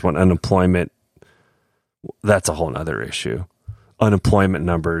 years when unemployment. That's a whole nother issue. Unemployment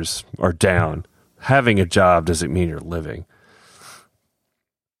numbers are down. Having a job doesn't mean you're living.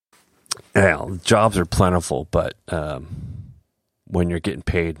 Yeah, jobs are plentiful, but when you're getting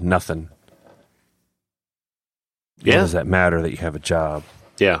paid nothing, what does that matter that you have a job?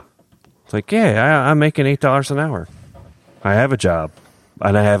 Yeah. It's like, I'm making $8 an hour. I have a job,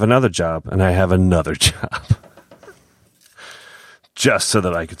 and I have another job, and I have another job. Just so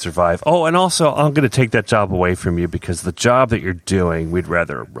that I could survive. Oh, and also, I'm going to take that job away from you because the job that you're doing, we'd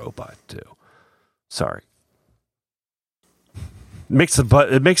rather a robot do. Sorry. It makes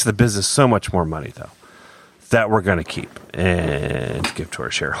the business so much more money, though, that we're going to keep and give to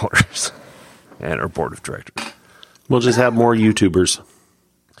our shareholders and our board of directors. We'll just have more YouTubers.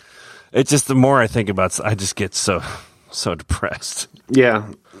 It's just the more I think about it, I just get so depressed.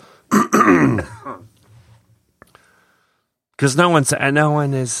 Yeah. Because no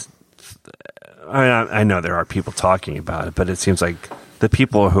one is. I know there are people talking about it, but it seems like the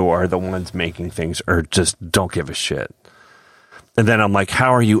people who are the ones making things are just don't give a shit. And then I'm like,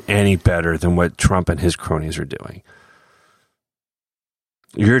 how are you any better than what Trump and his cronies are doing?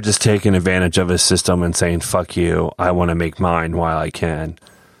 You're just taking advantage of his system and saying, fuck you, I want to make mine while I can.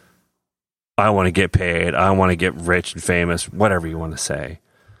 I want to get paid. I want to get rich and famous, whatever you want to say.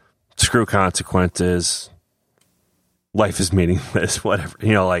 Screw consequences. Life is meaningless, whatever.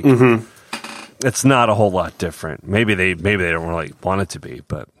 It's not a whole lot different. Maybe they don't really want it to be,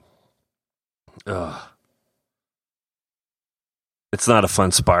 but it's not a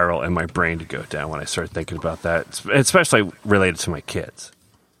fun spiral in my brain to go down when I start thinking about that, especially related to my kids.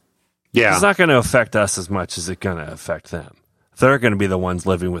 Yeah. It's not going to affect us as much as it's going to affect them. They're going to be the ones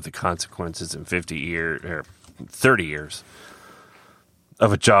living with the consequences in 50 years or 30 years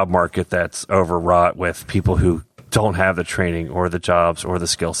of a job market that's overwrought with people who don't have the training or the jobs or the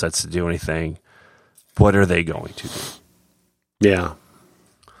skill sets to do anything. What are they going to do? Yeah.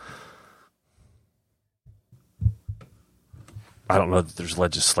 I don't know that there's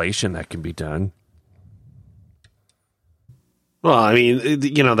legislation that can be done. Well, I mean,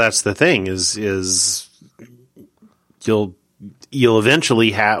 that's the thing is you'll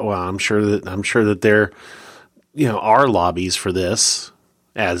eventually have. Well, I'm sure that there, are lobbies for this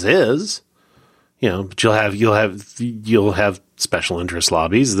as is. But you'll have special interest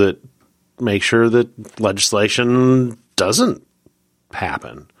lobbies that make sure that legislation doesn't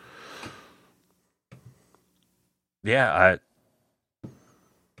happen. Yeah,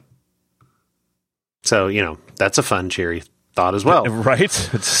 So, that's a fun, cheery thought as well. Right?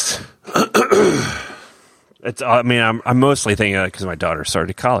 I'm mostly thinking because my daughter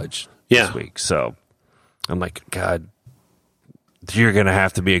started college this week. So I'm like, God, you're going to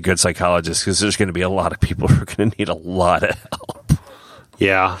have to be a good psychologist because there's going to be a lot of people who are going to need a lot of help.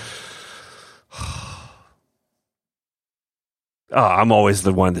 Yeah. Oh, I'm always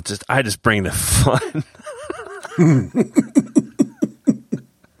the one that I just bring the fun.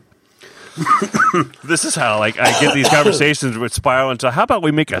 This is how I get these conversations with spiral into how about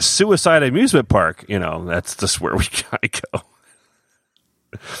we make a suicide amusement park? That's just where we gotta go.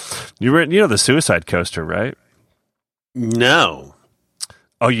 You know the suicide coaster, right? No.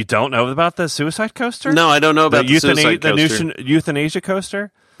 Oh, you don't know about the suicide coaster? No, I don't know about the suicide coaster. The euthanasia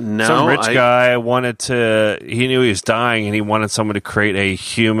coaster? No. Some rich guy he knew he was dying and he wanted someone to create a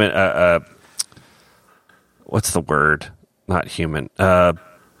human, what's the word? Not human.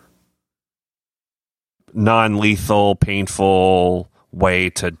 Non-lethal, painful way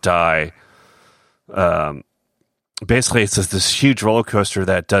to die. Basically, it's this huge roller coaster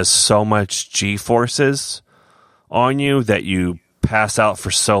that does so much G-forces on you that you pass out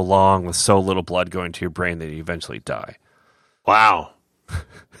for so long with so little blood going to your brain that you eventually die. Wow.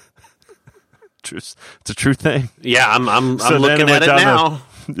 It's a true thing. Yeah, I'm looking at it now.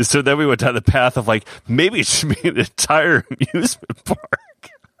 So then we went down the path of like, maybe it should be an entire amusement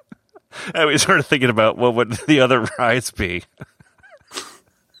park. And we started thinking about what would the other rides be.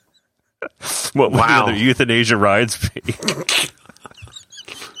 What would the other euthanasia rides be?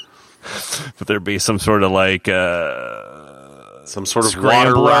 Would there be some sort of like some sort of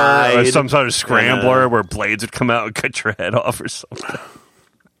scrambler, water ride, or some sort of scrambler where blades would come out and cut your head off or something?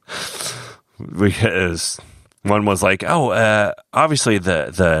 Because one was like, obviously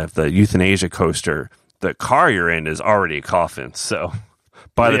the euthanasia coaster, the car you're in is already a coffin, so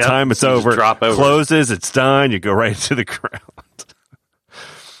by the time it's over, closes, it's done, you go right into the ground.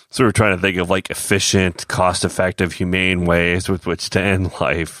 So we're trying to think of like efficient, cost-effective, humane ways with which to end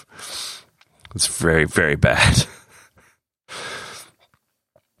life. It's very, very bad.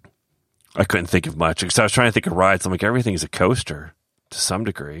 I couldn't think of much because I was trying to think of rides. I'm like, everything's a coaster to some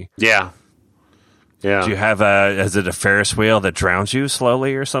degree. Yeah. Yeah. Do you have is it a Ferris wheel that drowns you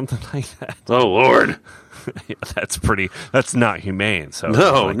slowly or something like that? Oh, Lord. Yeah, that's not humane. So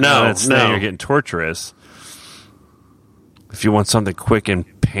no. You're getting torturous. If you want something quick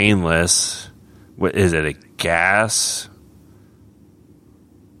and painless, what is it? A gas?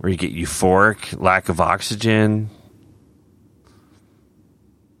 Where you get euphoric, lack of oxygen?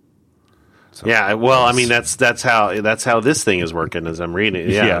 So, yeah, well, I mean that's how this thing is working as I'm reading it.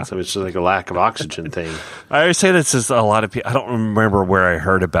 Yeah. So it's just like a lack of oxygen thing. I always say this is a lot of people. I don't remember where I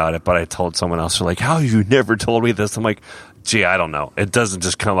heard about it, but I told someone else. They're like, "How you never told me this?" I'm like, "Gee, I don't know. It doesn't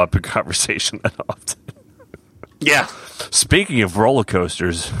just come up in conversation that often." Yeah. Speaking of roller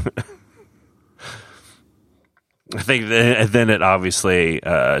coasters, I think then it obviously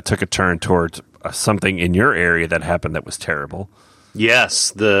took a turn towards something in your area that happened that was terrible.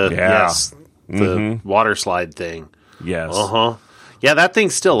 Yes, the water slide thing. Yes. Yeah, that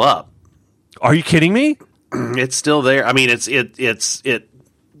thing's still up. Are you kidding me? It's still there. I mean, it's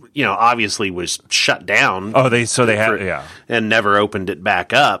obviously was shut down. Oh, they had and never opened it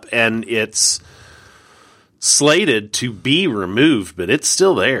back up, and it's slated to be removed, but it's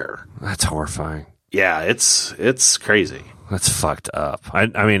still there. That's horrifying. Yeah, it's crazy. That's fucked up.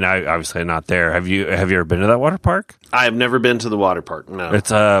 I mean, I obviously am not there. Have you ever been to that water park? I have never been to the water park. No, it's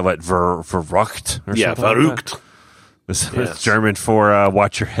Verrückt or something. Verrückt. It's German for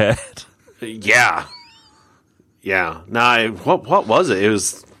watch your head. Yeah. No, what was it? It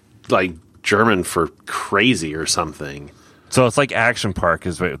was like German for crazy or something. So it's like Action Park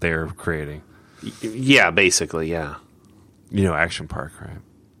is what they're creating. Yeah, basically, yeah. You know Action Park, right?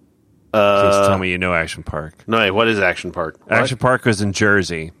 Please tell me you know Action Park. No, wait, what is Action Park? Action Park was in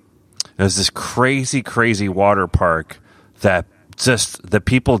Jersey. It was this crazy, crazy water park that just the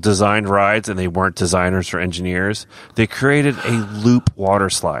people designed rides, and they weren't designers or engineers. They created a loop water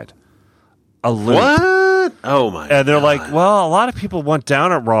slide. A loop. What? Oh, my God. And they're like, well, a lot of people went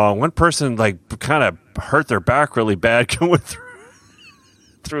down it wrong. One person, like, kind of hurt their back really bad going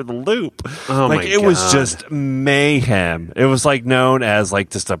through the loop. Oh, like, my it God. was just mayhem. It was like known as like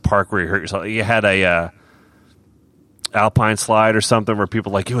just a park where you hurt yourself. You had a alpine slide or something where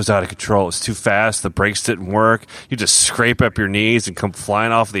people like, it was out of control. It was too fast. The brakes didn't work. You just scrape up your knees and come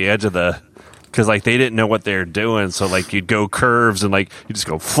flying off the edge of because like they didn't know what they were doing. So like you'd go curves and like you just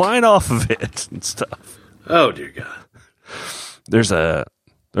go flying off of it and stuff. Oh, dear God. There's a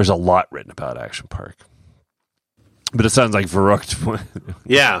lot written about Action Park. But it sounds like Verrückt.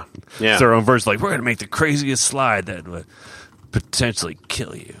 Yeah. It's their own version. Like, we're going to make the craziest slide that would potentially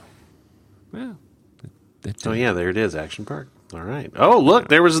kill you. Yeah. Oh, yeah, there it is, Action Park. All right. Oh, look,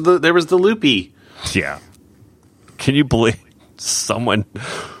 there was the loopy. Yeah. Can you believe someone...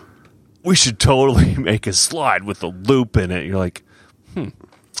 We should totally make a slide with a loop in it. You're like,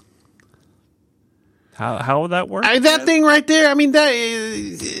 How would that work? That thing right there, I mean, that...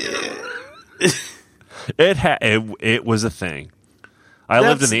 It was a thing. I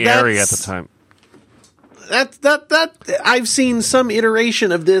lived in the area at the time. That I've seen some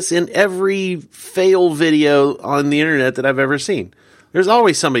iteration of this in every fail video on the internet that I've ever seen. There's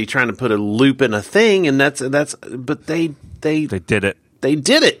always somebody trying to put a loop in a thing, and but they did it. They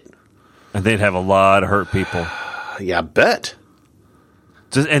did it, and they'd have a lot of hurt people. Yeah, I bet.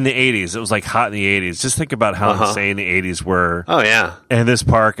 Just in the 80s, it was like hot in the 80s. Just think about how insane the 80s were. Oh yeah, and this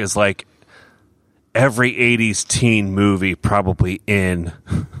park is like every 80s teen movie probably in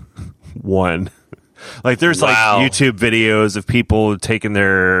one. Like there's like YouTube videos of people taking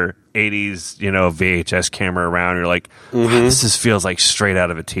their 80s, VHS camera around. You're like, wow, this just feels like straight out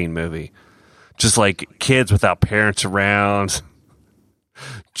of a teen movie. Just like kids without parents around,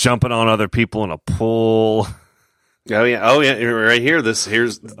 jumping on other people in a pool. Oh yeah, right here. This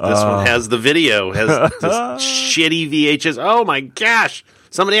one has the video, has this shitty VHS. Oh my gosh,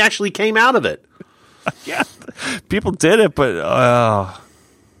 Somebody actually came out of it. Yeah, people did it, but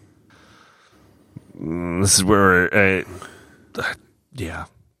this is where, yeah.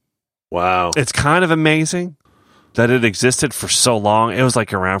 Wow. It's kind of amazing that it existed for so long. It was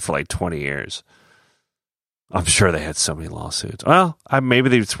like around for like 20 years. I'm sure they had so many lawsuits. Well, maybe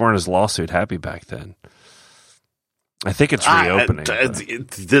they just weren't as lawsuit happy back then. I think it's reopening.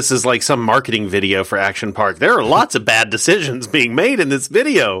 This is like some marketing video for Action Park. There are lots of bad decisions being made in this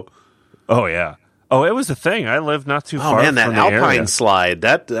video. Oh, yeah. Oh, it was a thing. I lived not too far from the that Alpine area. slide.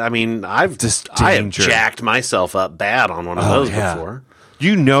 I have jacked myself up bad on one of those before.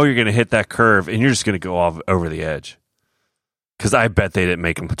 You know you're going to hit that curve, and you're just going to go off over the edge. Because I bet they didn't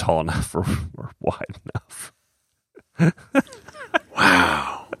make them tall enough or wide enough.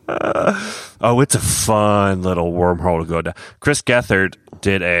 Wow. It's a fun little wormhole to go down. Chris Gethard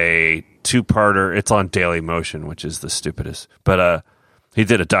did a 2-parter. It's on Daily Motion, which is the stupidest. But he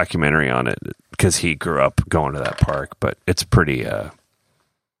did a documentary on it because he grew up going to that park. But it's pretty.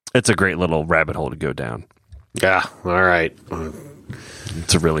 It's a great little rabbit hole to go down. Yeah. All right.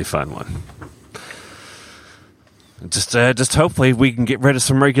 It's a really fun one. Just hopefully we can get rid of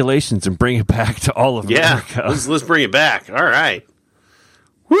some regulations and bring it back to all of America. Let's bring it back. All right.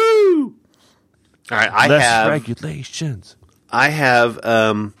 Woo! All right, Less regulations. I have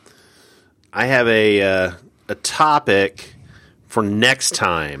a topic for next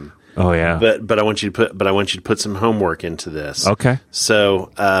time. Oh yeah. But I want you to put some homework into this. Okay.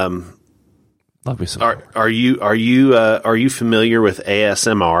 So, love me some. Are you familiar with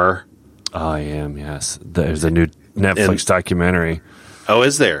ASMR? I am. Yes. There's a new Netflix documentary. Oh,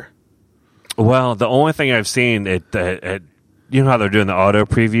 is there? Well, the only thing I've seen you know how they're doing the auto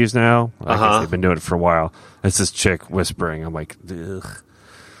previews now? I guess they've been doing it for a while. It's this chick whispering. I'm like, ugh.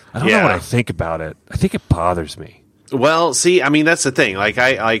 I don't know what I think about it. I think it bothers me. Well, see, I mean, that's the thing. Like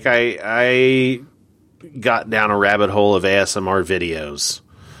I got down a rabbit hole of ASMR videos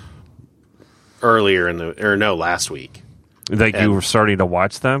last week. Like you were starting to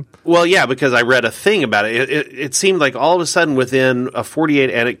watch them? Well, yeah, because I read a thing about it. It seemed like all of a sudden within a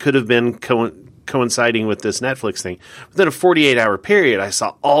 48, and it could have been coinciding with this Netflix thing, within a 48-hour period, I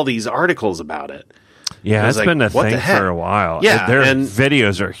saw all these articles about it. Yeah, it's been a thing for a while. Yeah, their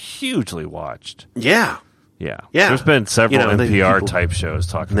videos are hugely watched. Yeah. Yeah. There's been several NPR type shows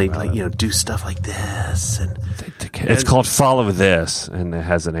talking about it. They do stuff like this. And it's called Follow This, and it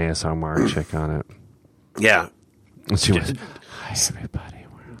has an ASMR chick on it. Yeah. And she was, hi, everybody.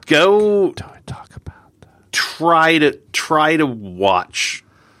 Go talk about that. Try to watch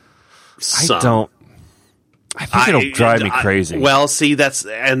some. I think it'll drive me crazy. Well, see, that's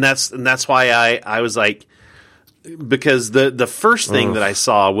why I was like, because the first thing that I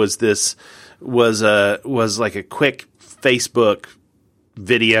saw was like a quick Facebook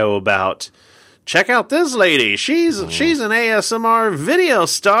video about, check out this lady. She's an ASMR video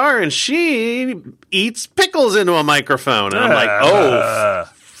star, and she eats pickles into a microphone. And I'm like, oh,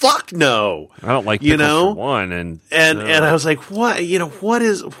 fuck no. I don't like pickles for one. And I was like, what? What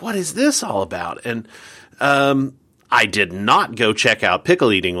is this all about? And I did not go check out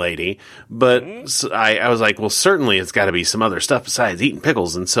Pickle Eating Lady, but I was like, well, certainly it's got to be some other stuff besides eating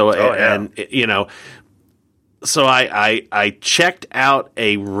pickles. And so, so I checked out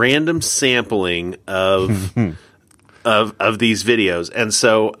a random sampling of of these videos. And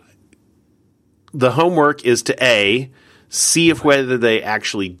so the homework is to see if whether they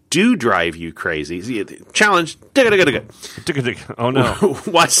actually do drive you crazy. Challenge. Oh no.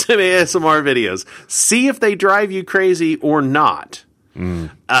 Watch some ASMR videos. See if they drive you crazy or not.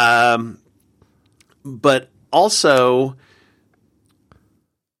 But also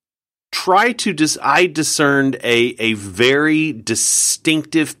try to I discerned a very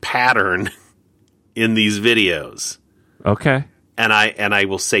distinctive pattern in these videos. Okay. And I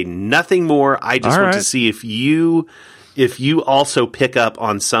will say nothing more. I just want to see if you also pick up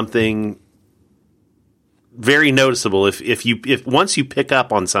on something very noticeable. If once you pick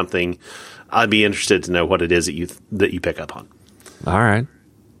up on something, I'd be interested to know what it is that you pick up on. All right.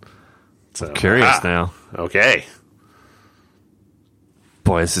 So, I'm curious now. Okay.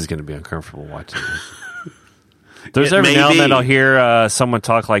 Boy, this is going to be uncomfortable watching this. There's every now and then I'll hear someone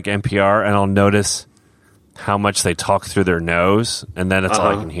talk like NPR, and I'll notice how much they talk through their nose, and then it's all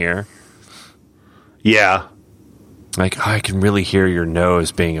I can hear. Yeah. Like, I can really hear your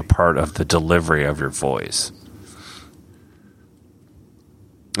nose being a part of the delivery of your voice.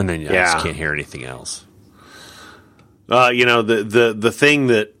 And then I just can't hear anything else. The thing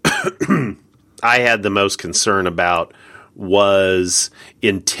that I had the most concern about was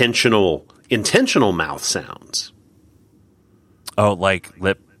intentional mouth sounds. Oh, like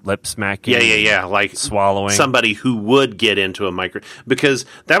lip smacking? Yeah. Like swallowing. Somebody who would get into a micro, because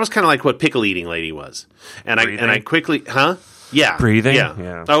that was kind of like what pickle eating lady was. And I quickly, Yeah. Breathing?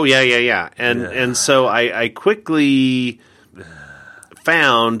 Yeah. Oh, yeah. And so I quickly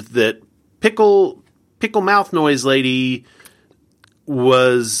found that pickle mouth noise lady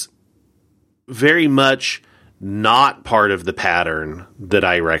was very much not part of the pattern that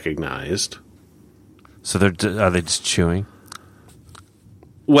I recognized. So are they just chewing?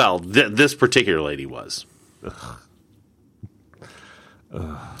 Well, this particular lady was.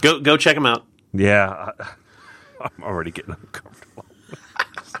 Go check them out. Yeah, I'm already getting uncomfortable.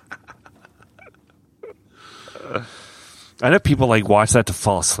 I know people like watch that to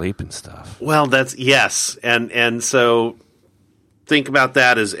fall asleep and stuff. Well, yes, and so think about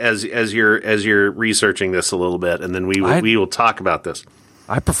that as you're researching this a little bit, and then we will talk about this.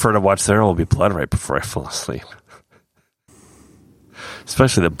 I prefer to watch There Will Be Blood right before I fall asleep.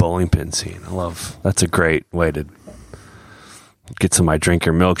 Especially the bowling pin scene. That's a great way to get some I Drink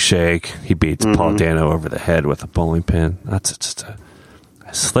Your Milkshake. He beats Paul Dano over the head with a bowling pin. That's just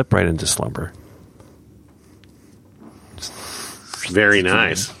I slip right into slumber. Very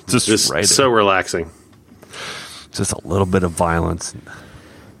nice. Just right so relaxing. Just a little bit of violence. A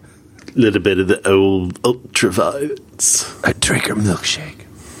little bit of the old ultraviolence. I Drink Your Milkshake.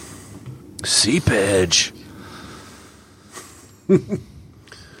 Seepage. All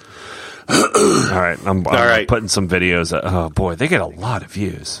right, I'm putting some videos. Oh boy, they get a lot of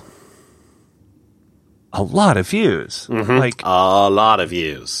views. A lot of views. Mm-hmm. Like a lot of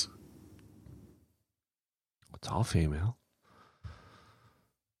views. It's all female.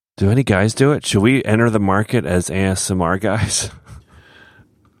 Do any guys do it? Should we enter the market as ASMR guys?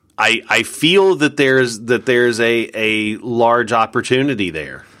 I feel that there's a large opportunity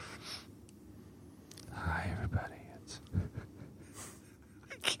there. Hi everybody.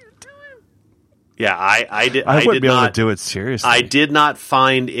 I can't do it. Yeah, I did. I wouldn't did be able not, to do it seriously. I did not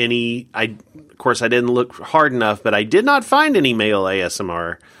find any. Of course, I didn't look hard enough, but I did not find any male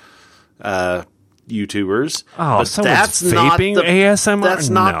ASMR YouTubers. Oh, but someone's vaping ASMR? That's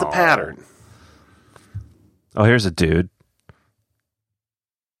not the pattern. Oh, here's a dude.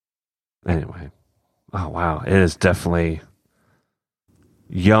 Anyway. Oh, wow. It is definitely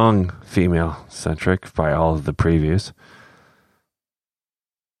young female-centric by all of the previews.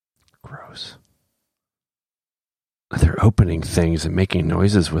 Gross. They're opening things and making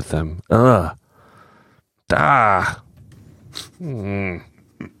noises with them. Ugh.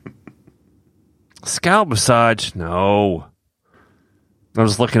 Scalp massage? No. I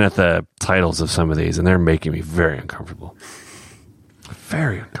was looking at the titles of some of these, and they're making me very uncomfortable.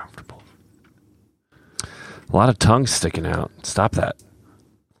 Very uncomfortable. A lot of tongue sticking out. Stop that.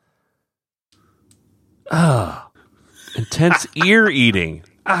 Intense ear eating.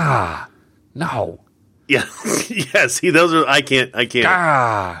 No. Yeah. Yeah, see, those are, I can't.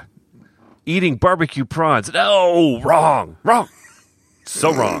 Eating barbecue prawns. No, wrong.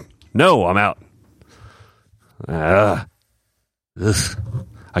 So wrong. No, I'm out. I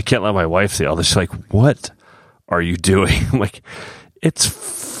can't let my wife see all this. She's like, what are you doing? I'm like, it's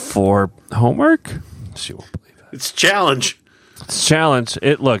for homework? She won't believe it. It's challenge. It's challenge.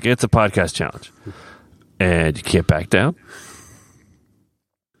 Look, it's a podcast challenge. And you can't back down.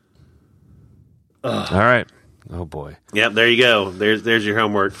 All right. Oh, boy. Yep, there you go. There's your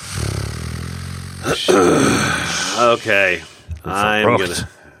homework. Okay. I am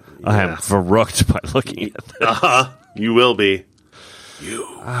verrucked by looking at that. You will be. You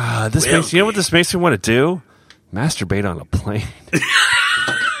know what this makes me want to do? Masturbate on a plane.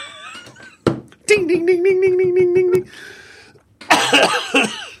 Ding, ding, ding, ding, ding, ding, ding, ding, ding.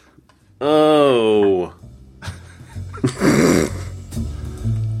 Oh.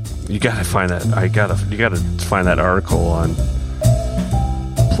 You gotta find that. You gotta find that article on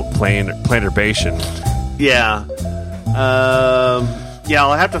planerbation. Yeah. Yeah,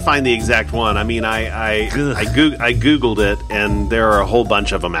 I'll have to find the exact one. I mean, I Googled it, and there are a whole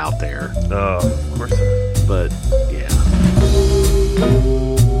bunch of them out there. Oh, of course. But, yeah.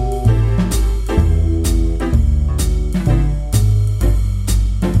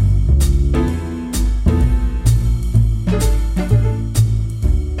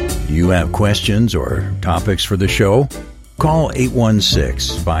 You have questions or topics for the show? Call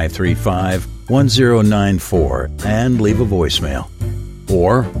 816-535-1094 and leave a voicemail.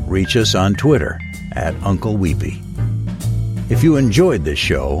 Or reach us on Twitter @Uncle Weepy. If you enjoyed this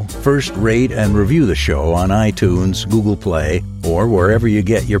show, first rate and review the show on iTunes, Google Play, or wherever you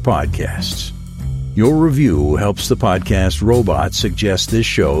get your podcasts. Your review helps the podcast robot suggest this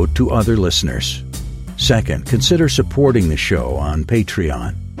show to other listeners. Second, consider supporting the show on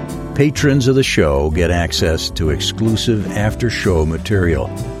Patreon. Patrons of the show get access to exclusive after-show material.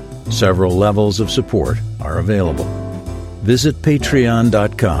 Several levels of support are available. Visit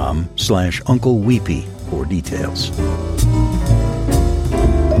patreon.com/Uncle Weepy for details.